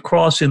comes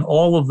across in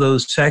all of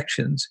those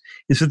sections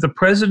is that the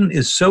president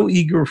is so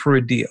eager for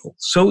a deal,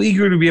 so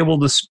eager to be able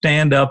to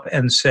stand up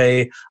and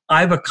say,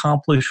 I've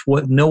accomplished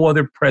what no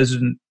other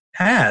president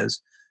has,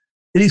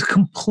 that he's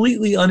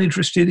completely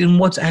uninterested in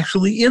what's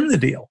actually in the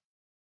deal.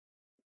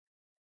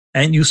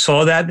 And you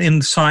saw that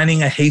in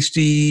signing a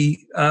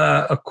hasty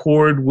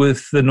accord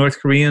with the North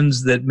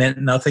Koreans that meant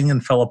nothing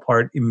and fell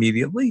apart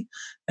immediately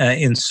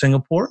in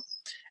Singapore.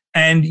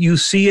 And you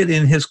see it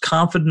in his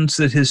confidence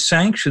that his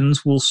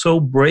sanctions will so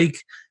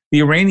break the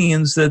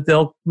Iranians that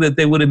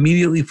they would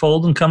immediately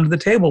fold and come to the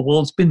table. Well,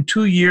 it's been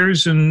 2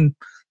 years and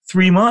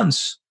 3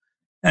 months.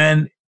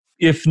 And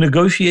if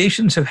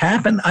negotiations have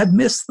happened, I've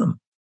missed them.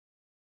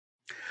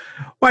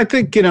 Well, I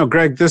think,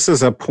 Greg, this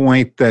is a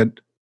point that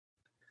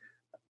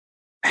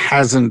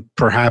hasn't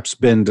perhaps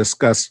been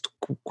discussed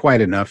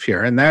quite enough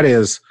here. And that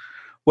is,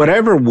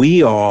 whatever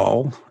we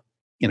all,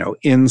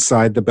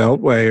 inside the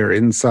Beltway or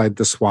inside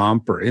the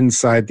swamp or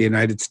inside the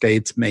United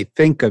States may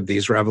think of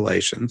these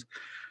revelations,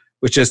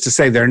 which is to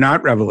say they're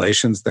not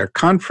revelations, they're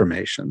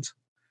confirmations.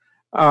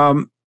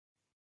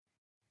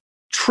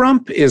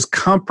 Trump is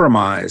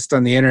compromised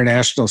on the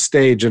international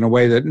stage in a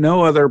way that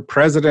no other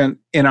president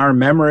in our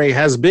memory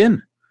has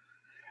been.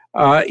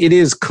 It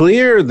is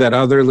clear that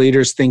other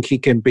leaders think he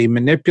can be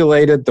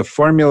manipulated. The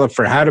formula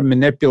for how to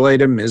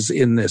manipulate him is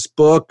in this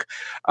book.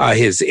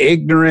 His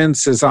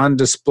ignorance is on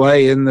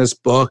display in this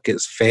book.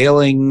 His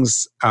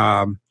failings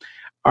are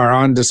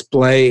on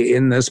display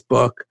in this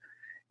book.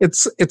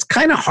 It's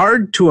kind of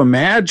hard to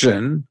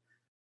imagine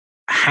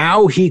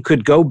how he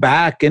could go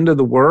back into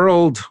the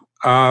world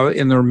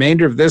in the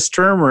remainder of this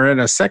term or in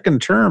a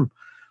second term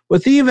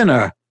with even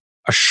a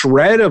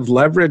shred of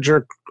leverage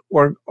or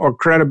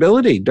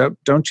credibility,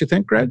 don't you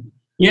think, Greg?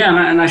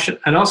 Yeah, and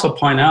I'd also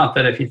point out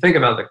that if you think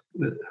about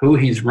who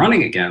he's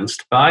running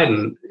against,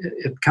 Biden,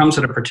 it comes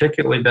at a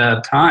particularly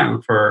bad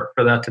time for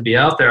that to be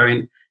out there. I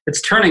mean, it's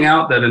turning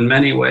out that in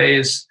many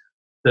ways,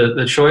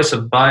 the choice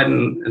of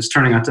Biden is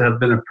turning out to have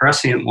been a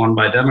prescient one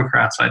by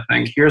Democrats, I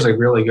think. Here's a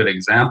really good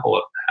example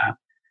of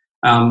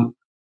that.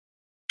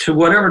 To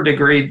whatever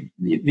degree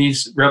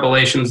these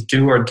revelations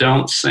do or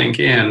don't sink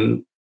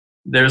in,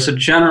 there's a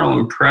general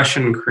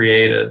impression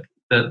created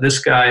that this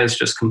guy is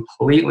just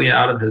completely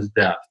out of his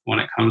depth when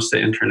it comes to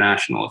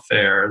international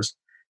affairs,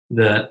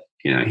 that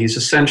he's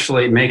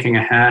essentially making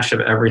a hash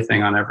of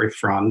everything on every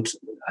front.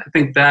 I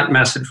think that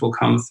message will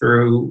come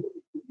through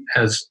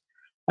as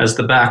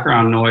the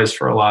background noise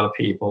for a lot of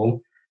people.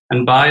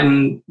 And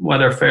Biden,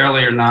 whether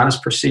fairly or not, is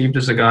perceived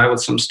as a guy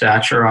with some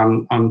stature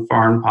on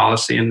foreign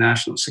policy and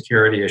national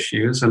security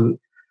issues. And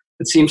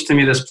it seems to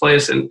me this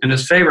plays in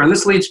his favor. And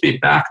this leads me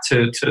back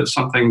to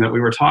something that we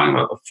were talking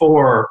about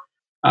before.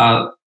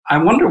 I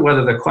wonder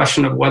whether the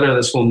question of whether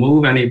this will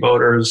move any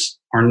voters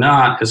or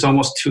not is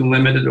almost too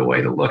limited a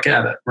way to look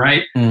at it,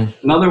 right?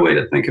 Another way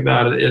to think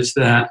about it is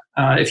that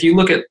if you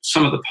look at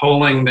some of the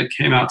polling that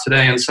came out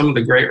today and some of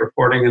the great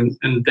reporting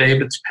in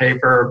David's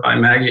paper by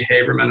Maggie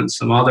Haberman and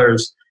some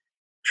others,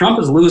 Trump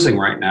is losing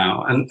right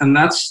now, and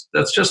that's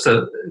just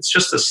a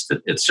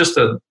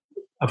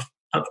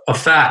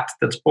fact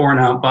that's borne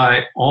out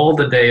by all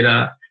the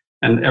data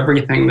and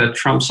everything that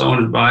Trump's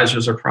own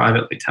advisors are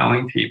privately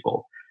telling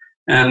people.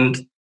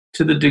 And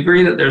to the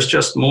degree that there's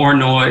just more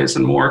noise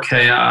and more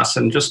chaos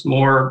and just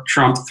more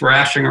Trump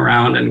thrashing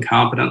around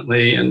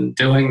incompetently and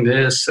doing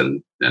this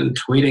and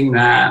tweeting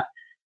that,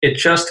 it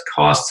just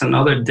costs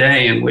another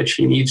day in which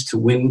he needs to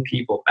win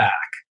people back,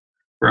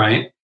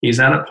 right? He's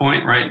at a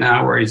point right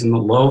now where he's in the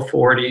low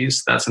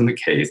 40s. That's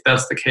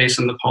the case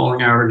in the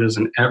polling averages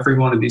in every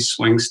one of these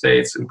swing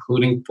states,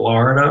 including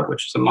Florida,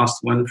 which is a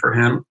must-win for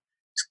him.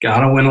 He's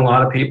got to win a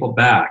lot of people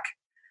back.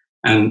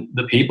 And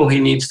the people he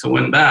needs to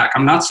win back,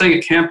 I'm not saying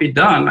it can't be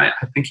done. I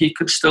think he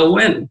could still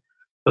win.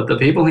 But the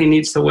people he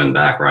needs to win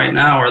back right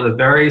now are the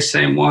very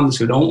same ones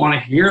who don't want to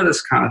hear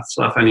this kind of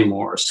stuff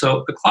anymore.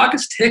 So the clock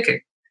is ticking.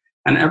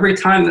 And every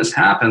time this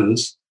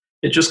happens,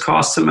 it just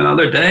costs him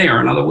another day or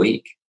another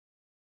week.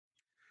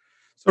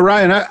 So,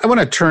 Ryan, I want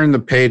to turn the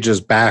pages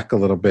back a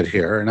little bit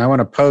here, and I want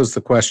to pose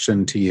the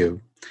question to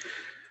you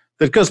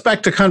that goes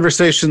back to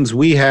conversations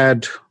we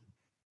had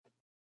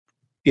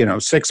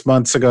 6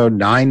 months ago,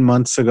 9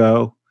 months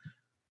ago.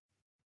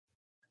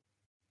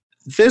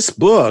 This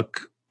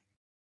book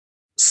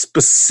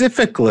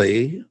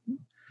specifically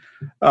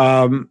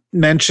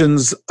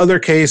mentions other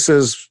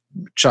cases,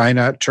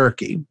 China,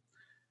 Turkey,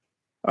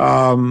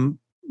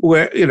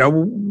 where,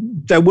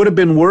 that would have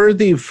been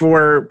worthy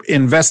for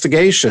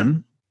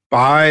investigation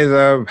by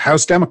the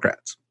House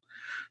Democrats.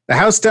 The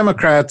House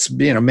Democrats,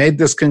 made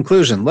this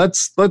conclusion.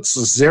 Let's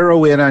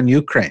zero in on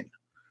Ukraine,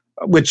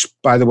 which,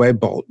 by the way,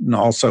 Bolton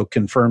also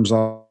confirms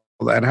all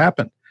that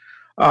happened.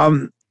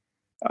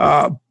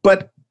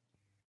 But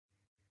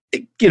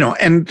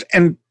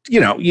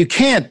you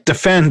can't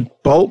defend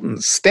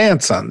Bolton's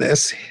stance on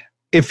this.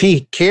 If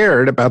he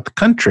cared about the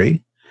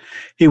country,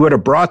 he would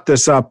have brought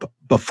this up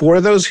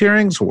before those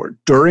hearings or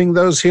during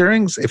those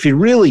hearings if he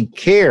really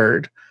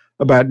cared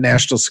about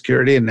national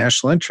security and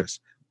national interests.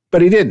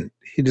 But he didn't.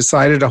 He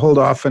decided to hold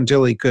off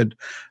until he could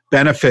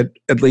benefit,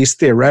 at least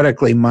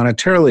theoretically,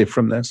 monetarily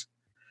from this.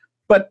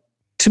 But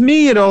to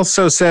me, it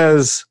also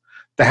says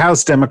the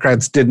House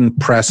Democrats didn't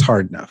press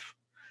hard enough.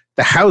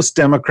 The House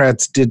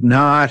Democrats did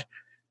not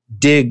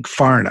dig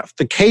far enough.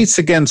 The case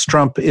against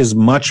Trump is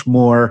much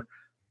more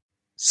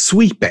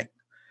sweeping.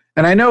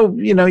 And I know,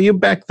 you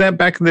back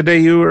in the day,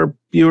 you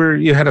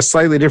had a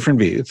slightly different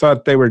view. You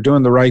thought they were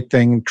doing the right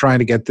thing, trying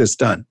to get this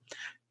done.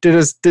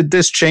 Did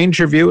this change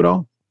your view at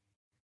all?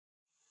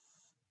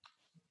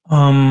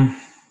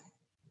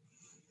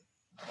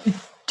 It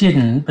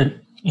didn't, but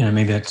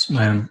maybe that's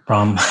my own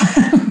problem.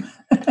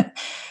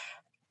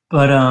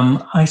 But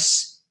I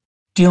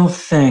still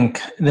think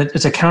that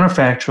it's a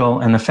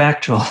counterfactual, and the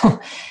factual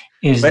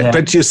is that.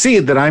 But you see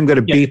that I'm going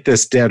to beat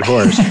this dead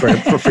horse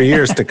for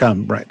years to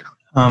come, right?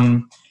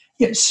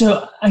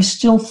 So I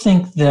still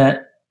think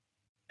that,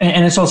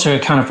 and it's also a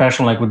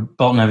counterfactual, like would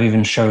Bolton have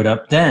even showed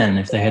up then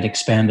if they had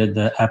expanded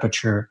the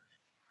aperture,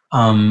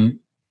 and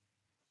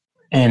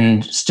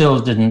still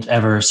didn't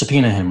ever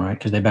subpoena him, right?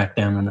 Because they backed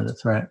down under the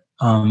threat.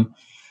 But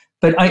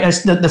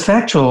the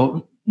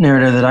factual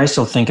narrative that I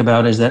still think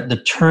about is that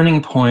the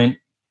turning point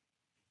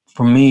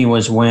for me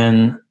was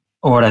when,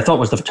 or what I thought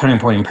was the turning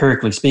point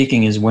empirically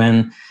speaking, is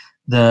when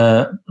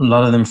a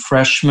lot of them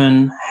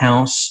freshman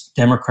House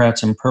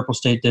Democrats in purple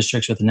state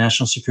districts with a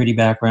national security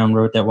background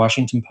wrote that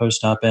Washington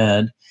Post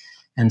op-ed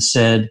and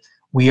said,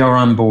 we are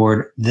on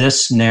board.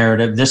 This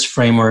narrative, this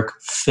framework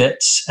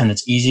fits, and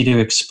it's easy to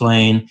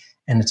explain,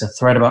 and it's a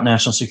threat about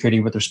national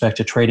security with respect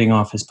to trading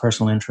off his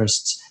personal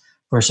interests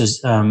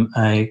versus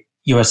a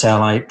U.S.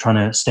 ally trying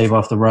to stave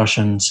off the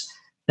Russians.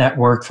 That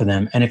worked for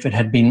them. And if it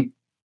had been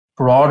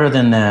broader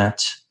than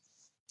that,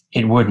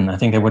 it wouldn't. I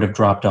think they would have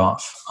dropped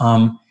off.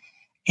 I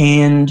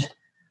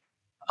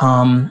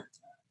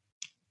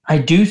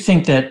do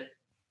think that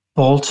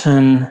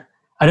Bolton,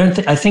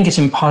 I think it's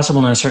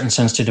impossible in a certain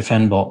sense to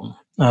defend Bolton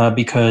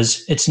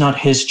because it's not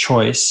his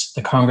choice.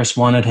 The Congress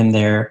wanted him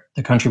there.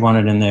 The country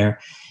wanted him there.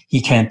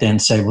 He can't then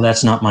say, well,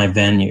 that's not my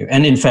venue.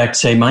 And in fact,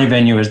 say my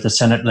venue is the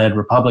Senate-led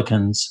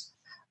Republicans,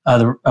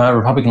 the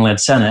Republican-led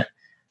Senate,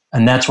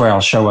 and that's where I'll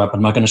show up.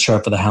 I'm not going to show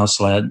up for the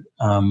House-led,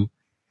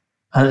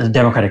 the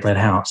Democratic-led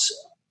House.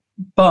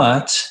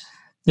 But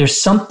there's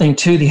something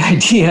to the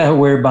idea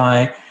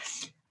whereby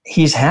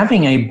he's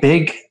having a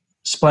big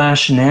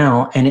splash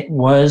now, and it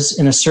was,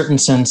 in a certain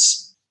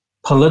sense,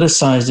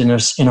 politicized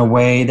in a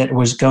way that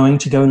was going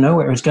to go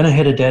nowhere. It was going to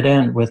hit a dead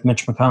end with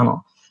Mitch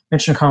McConnell.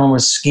 Mitch McConnell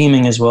was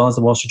scheming, as well as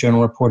the Wall Street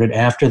Journal reported,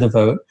 after the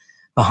vote,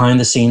 behind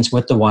the scenes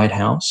with the White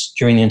House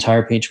during the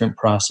entire impeachment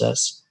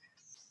process.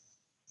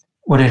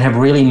 Would it have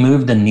really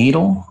moved the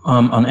needle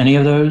on any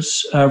of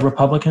those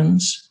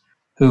Republicans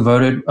who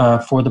voted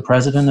for the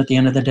president at the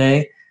end of the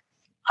day?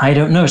 I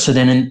don't know. So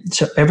then,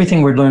 so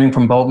everything we're learning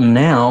from Bolton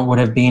now would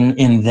have been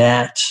in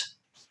that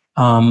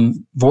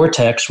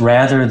vortex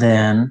rather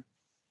than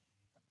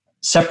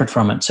separate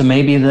from it. So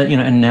maybe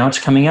and now it's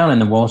coming out in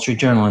the Wall Street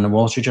Journal, and the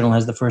Wall Street Journal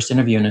has the first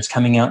interview, and it's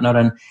coming out not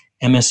on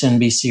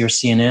MSNBC or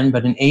CNN,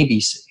 but in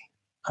ABC,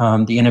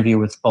 the interview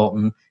with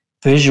Bolton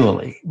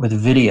visually with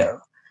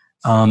video,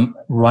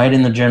 right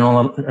in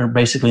the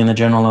basically in the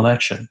general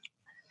election.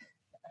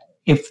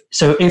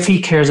 if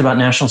he cares about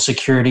national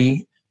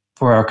security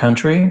for our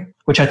country,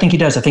 which I think he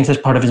does, I think that's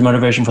part of his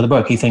motivation for the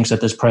book. He thinks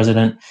that this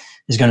president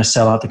is going to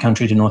sell out the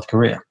country to North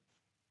Korea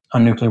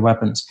on nuclear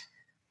weapons.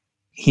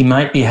 He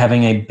might be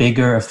having a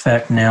bigger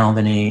effect now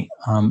than he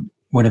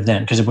would have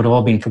then, because it would have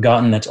all been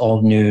forgotten. That's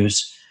old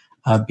news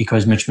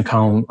because Mitch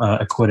McConnell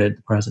acquitted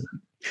the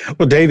president.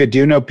 Well, David, do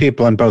you know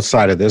people on both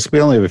sides of this?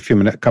 We only have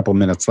a couple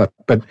minutes left,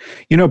 but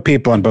you know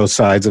people on both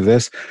sides of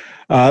this.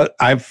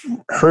 I've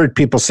heard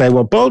people say,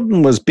 well,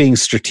 Bolton was being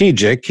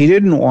strategic. He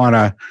didn't want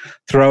to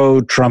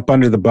throw Trump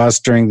under the bus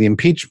during the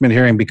impeachment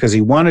hearing because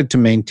he wanted to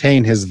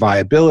maintain his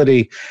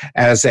viability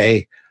as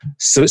a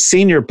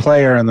senior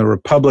player in the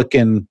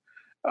Republican,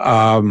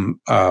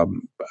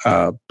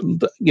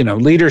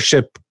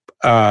 leadership,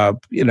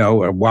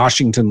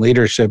 Washington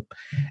leadership,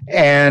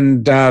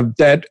 and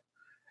that,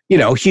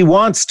 he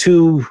wants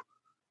to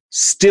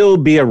still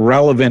be a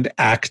relevant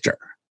actor.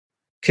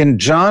 Can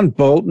John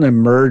Bolton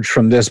emerge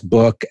from this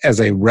book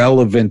as a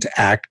relevant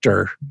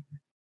actor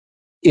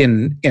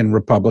in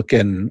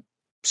Republican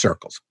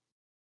circles?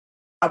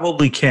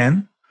 Probably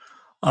can.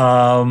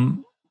 I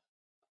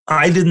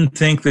didn't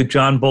think that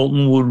John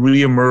Bolton would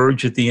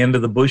reemerge at the end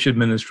of the Bush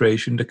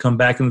administration to come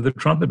back into the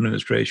Trump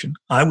administration.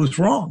 I was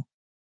wrong.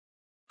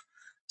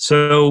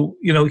 So,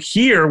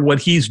 here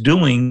what he's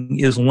doing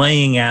is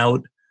laying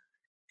out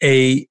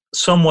a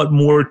somewhat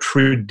more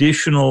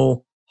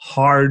traditional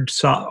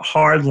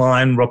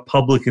hardline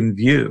Republican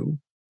view,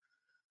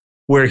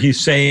 where he's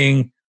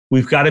saying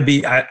we've got to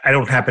be, I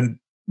don't happen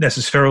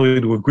necessarily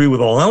to agree with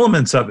all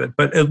elements of it,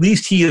 but at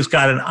least he has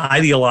got an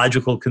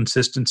ideological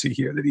consistency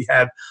here that he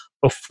had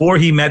before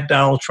he met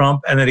Donald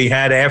Trump and that he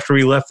had after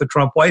he left the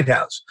Trump White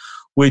House,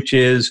 which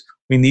is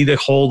we need to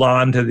hold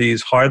on to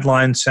these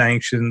hardline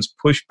sanctions,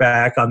 push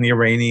back on the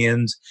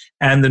Iranians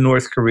and the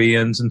North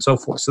Koreans and so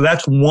forth. So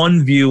that's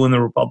one view in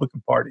the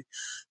Republican Party.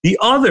 The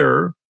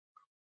other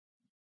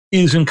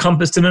is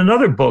encompassed in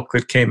another book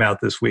that came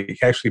out this week.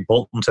 Actually,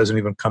 Bolton's hasn't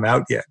even come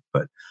out yet,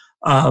 but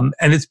and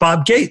it's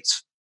Bob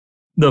Gates,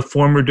 the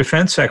former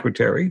defense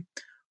secretary,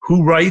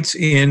 who writes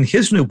in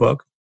his new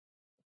book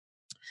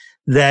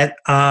that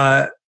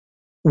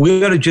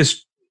we've got to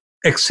just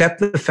accept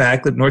the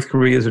fact that North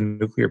Korea is a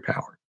nuclear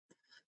power.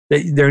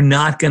 That they're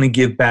not going to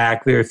give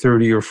back their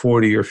 30 or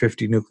 40 or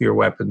 50 nuclear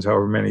weapons,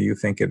 however many you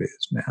think it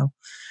is now.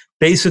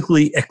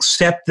 Basically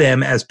accept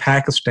them as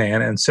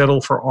Pakistan and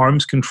settle for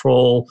arms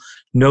control,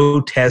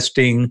 no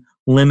testing,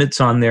 limits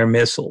on their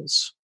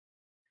missiles.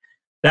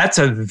 That's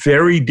a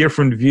very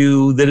different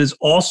view that is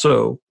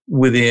also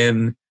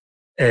within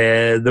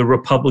the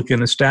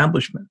Republican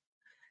establishment.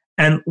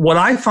 And what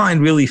I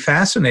find really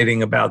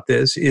fascinating about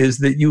this is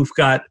that you've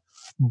got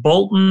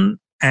Bolton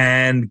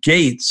and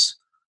Gates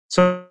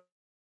sort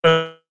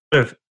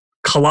of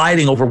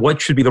colliding over what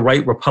should be the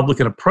right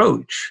Republican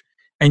approach.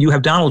 And you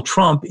have Donald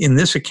Trump in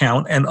this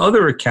account and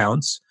other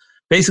accounts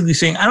basically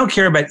saying, I don't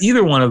care about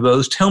either one of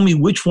those. Tell me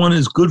which one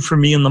is good for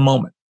me in the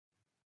moment.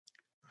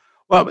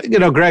 Well,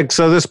 Greg,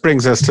 so this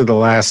brings us to the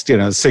last,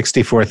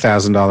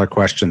 $64,000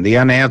 question, the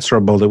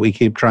unanswerable that we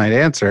keep trying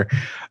to answer,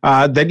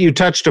 that you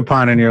touched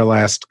upon in your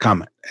last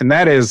comment. And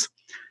that is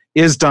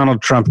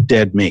Donald Trump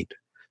dead meat?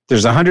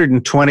 There's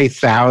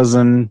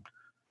 120,000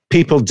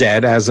 people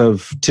dead as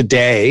of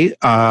today,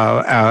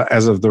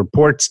 as of the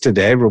reports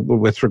today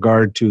with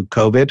regard to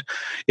COVID.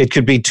 It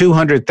could be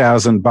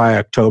 200,000 by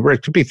October.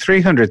 It could be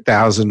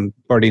 300,000,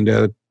 according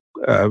to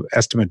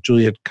estimate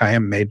Juliet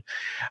Kayyem made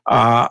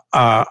on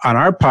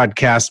our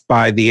podcast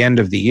by the end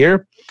of the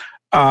year.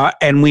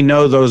 And we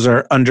know those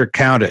are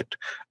undercounted.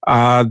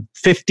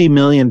 50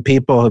 million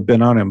people have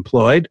been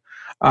unemployed.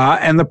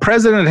 And the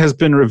president has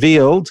been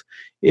revealed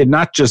in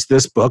not just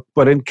this book,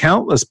 but in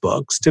countless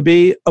books, to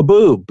be a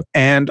boob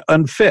and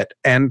unfit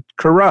and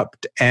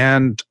corrupt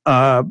and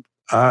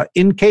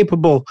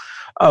incapable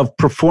of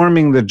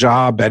performing the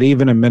job at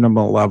even a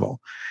minimal level.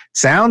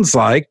 Sounds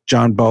like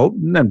John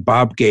Bolton and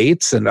Bob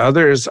Gates and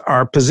others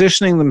are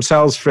positioning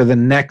themselves for the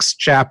next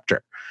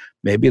chapter.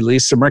 Maybe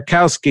Lisa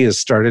Murkowski has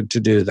started to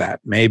do that.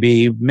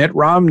 Maybe Mitt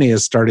Romney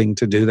is starting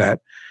to do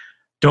that.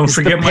 Don't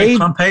forget Mike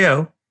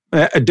Pompeo.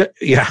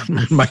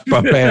 Mike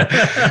Pompeo.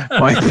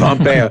 Mike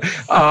Pompeo.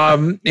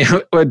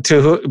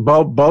 To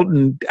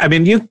Bolton, I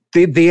mean,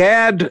 the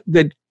ad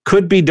that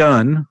could be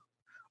done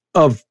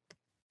of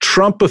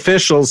Trump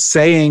officials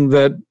saying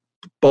that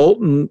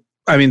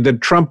that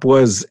Trump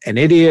was an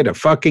idiot, a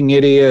fucking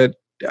idiot,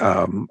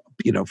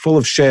 full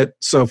of shit,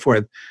 so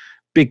forth,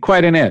 be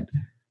quite an ad.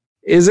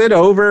 Is it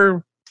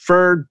over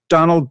for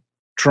Donald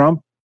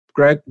Trump,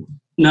 Greg?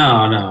 No,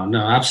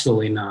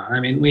 absolutely not. I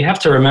mean, we have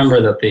to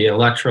remember that the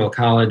Electoral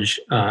College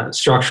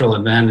structural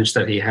advantage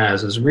that he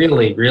has is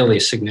really, really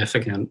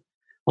significant.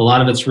 A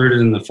lot of it's rooted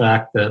in the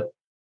fact that,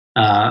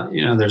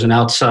 there's an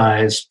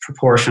outsized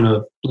proportion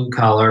of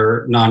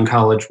blue-collar,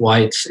 non-college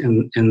whites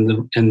in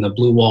the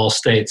blue wall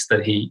states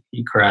that he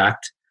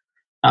cracked.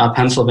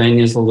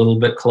 Pennsylvania is a little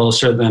bit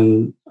closer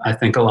than I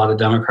think a lot of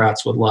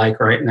Democrats would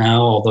like right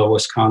now, although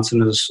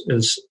Wisconsin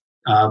is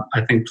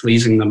I think,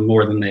 pleasing them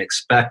more than they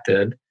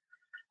expected.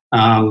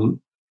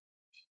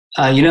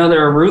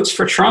 there are roots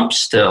for Trump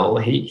still.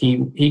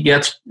 He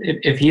gets,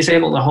 if he's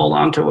able to hold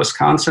on to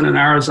Wisconsin and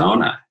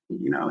Arizona,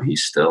 he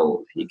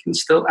can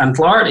still, and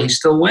Florida, he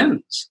still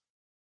wins,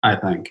 I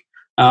think.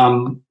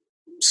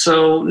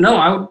 So no,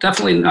 I would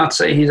definitely not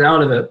say he's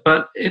out of it,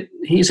 but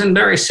he's in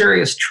very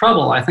serious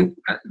trouble. I think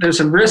there's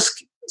a risk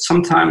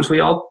sometimes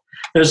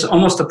there's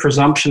almost a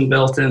presumption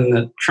built in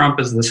that Trump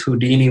is this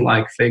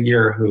Houdini-like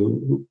figure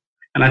who,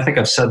 and I think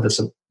I've said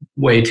this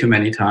way too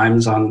many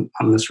times on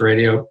this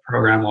radio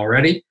program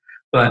already,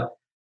 but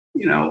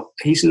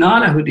he's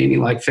not a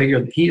Houdini-like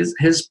figure.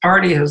 His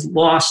party has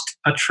lost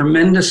a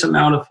tremendous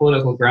amount of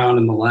political ground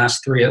in the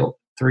last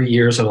three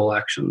years of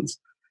elections.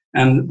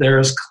 And there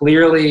is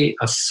clearly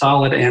a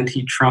solid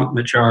anti-Trump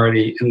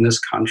majority in this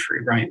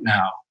country right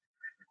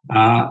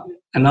now.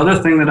 Another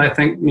thing that I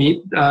think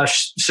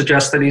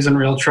suggests that he's in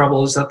real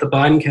trouble is that the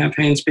Biden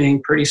campaign's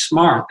being pretty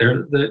smart.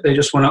 They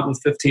just went up with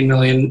 15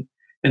 million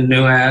in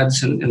new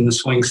ads in the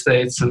swing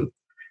states and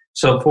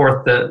so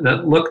forth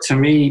that look to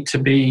me to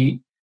be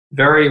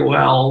very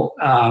well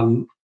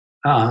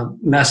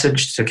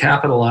messaged to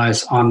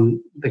capitalize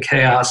on the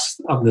chaos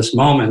of this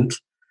moment.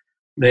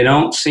 They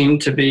don't seem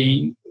to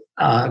be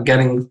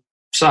getting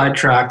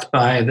sidetracked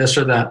by this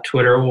or that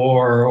Twitter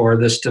war or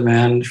this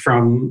demand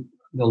from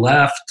the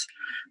left.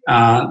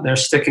 They're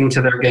sticking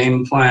to their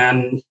game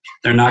plan.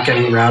 They're not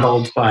getting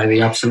rattled by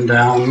the ups and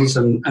downs.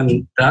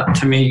 And that,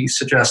 to me,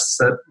 suggests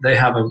that they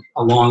have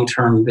a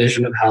long-term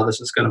vision of how this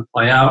is going to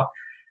play out.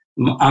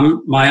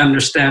 My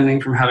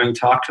understanding from having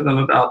talked to them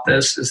about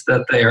this is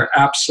that they are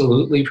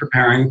absolutely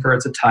preparing for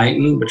it to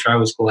tighten, which I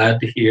was glad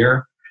to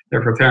hear.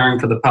 They're preparing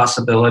for the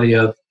possibility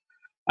of,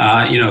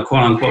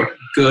 quote-unquote,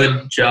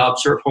 good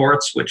jobs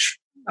reports, which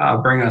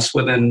bring us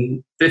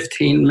within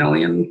 15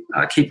 million.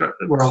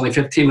 We're only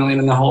 15 million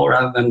in the hole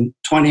rather than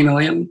 20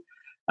 million.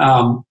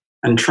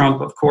 And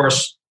Trump, of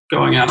course,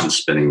 going out and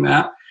spinning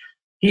that.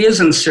 He is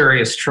in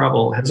serious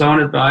trouble. His own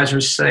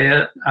advisors say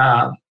it.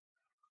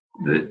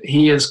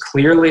 He is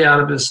clearly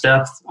out of his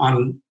depth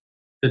on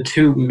the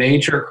two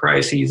major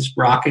crises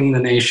rocking the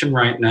nation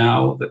right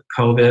now, the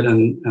COVID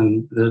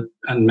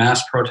and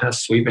mass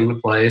protests sweeping the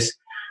place.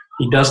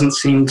 He doesn't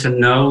seem to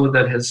know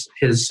that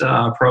his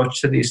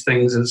approach to these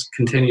things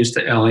continues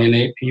to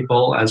alienate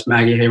people, as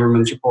Maggie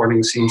Haberman's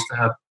reporting seems to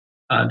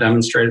have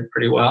demonstrated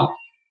pretty well.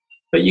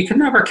 But you can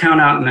never count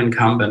out an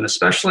incumbent,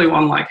 especially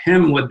one like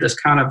him with this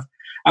kind of...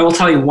 I will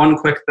tell you one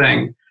quick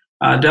thing.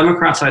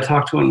 Democrats I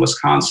talked to in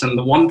Wisconsin,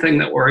 the one thing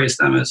that worries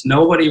them is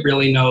nobody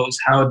really knows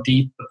how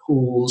deep the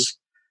pools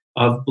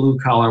of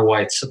blue-collar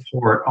white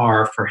support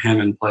are for him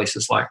in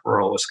places like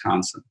rural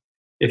Wisconsin.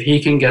 If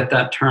he can get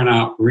that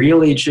turnout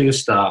really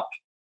juiced up,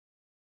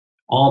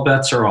 all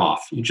bets are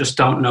off. You just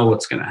don't know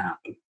what's going to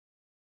happen.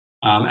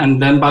 And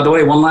then, by the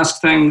way, one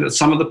last thing, that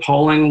some of the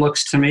polling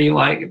looks to me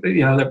like,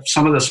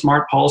 some of the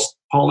smart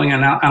polling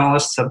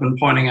analysts have been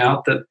pointing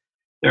out that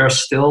there are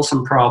still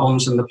some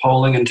problems in the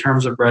polling in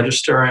terms of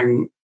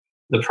registering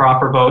the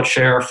proper vote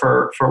share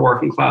for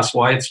working class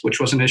whites,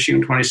 which was an issue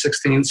in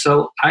 2016.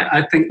 So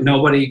I think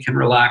nobody can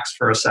relax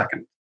for a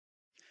second.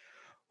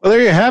 Well,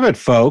 there you have it,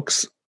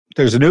 folks.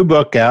 There's a new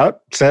book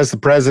out. It says the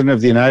president of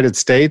the United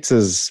States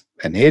is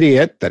an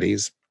idiot, that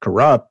he's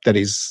corrupt, that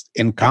he's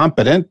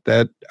incompetent,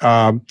 that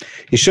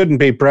he shouldn't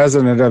be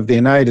president of the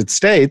United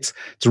States.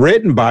 It's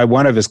written by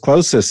one of his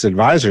closest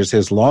advisors,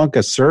 his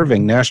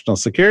longest-serving national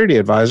security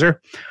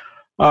advisor.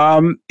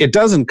 It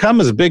doesn't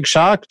come as a big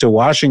shock to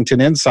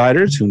Washington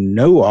insiders who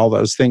knew all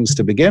those things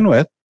to begin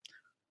with,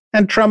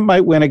 and Trump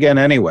might win again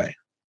anyway.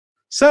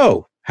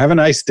 So, have a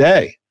nice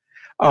day.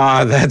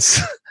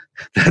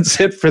 That's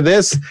it for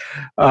this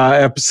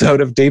episode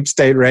of Deep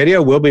State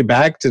Radio. We'll be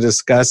back to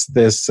discuss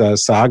this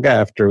saga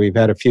after we've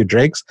had a few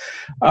drinks.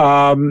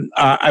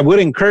 I would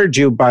encourage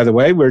you, by the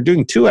way, we're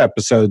doing 2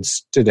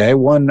 episodes today,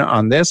 one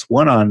on this,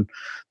 one on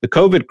the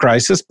COVID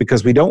crisis,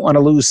 because we don't want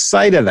to lose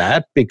sight of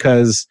that,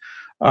 because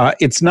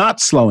it's not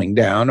slowing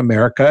down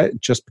America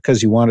just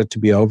because you want it to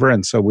be over.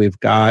 And so we've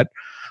got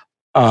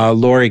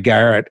Laurie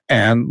Garrett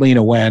and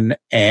Lena Wen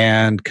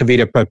and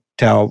Kavita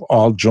Patel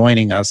all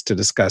joining us to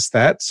discuss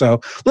that.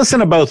 So listen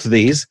to both of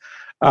these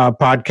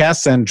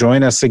podcasts and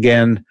join us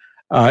again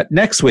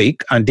next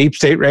week on Deep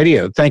State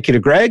Radio. Thank you to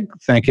Greg.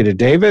 Thank you to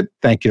David.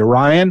 Thank you to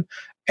Ryan.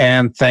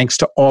 And thanks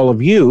to all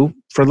of you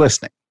for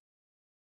listening.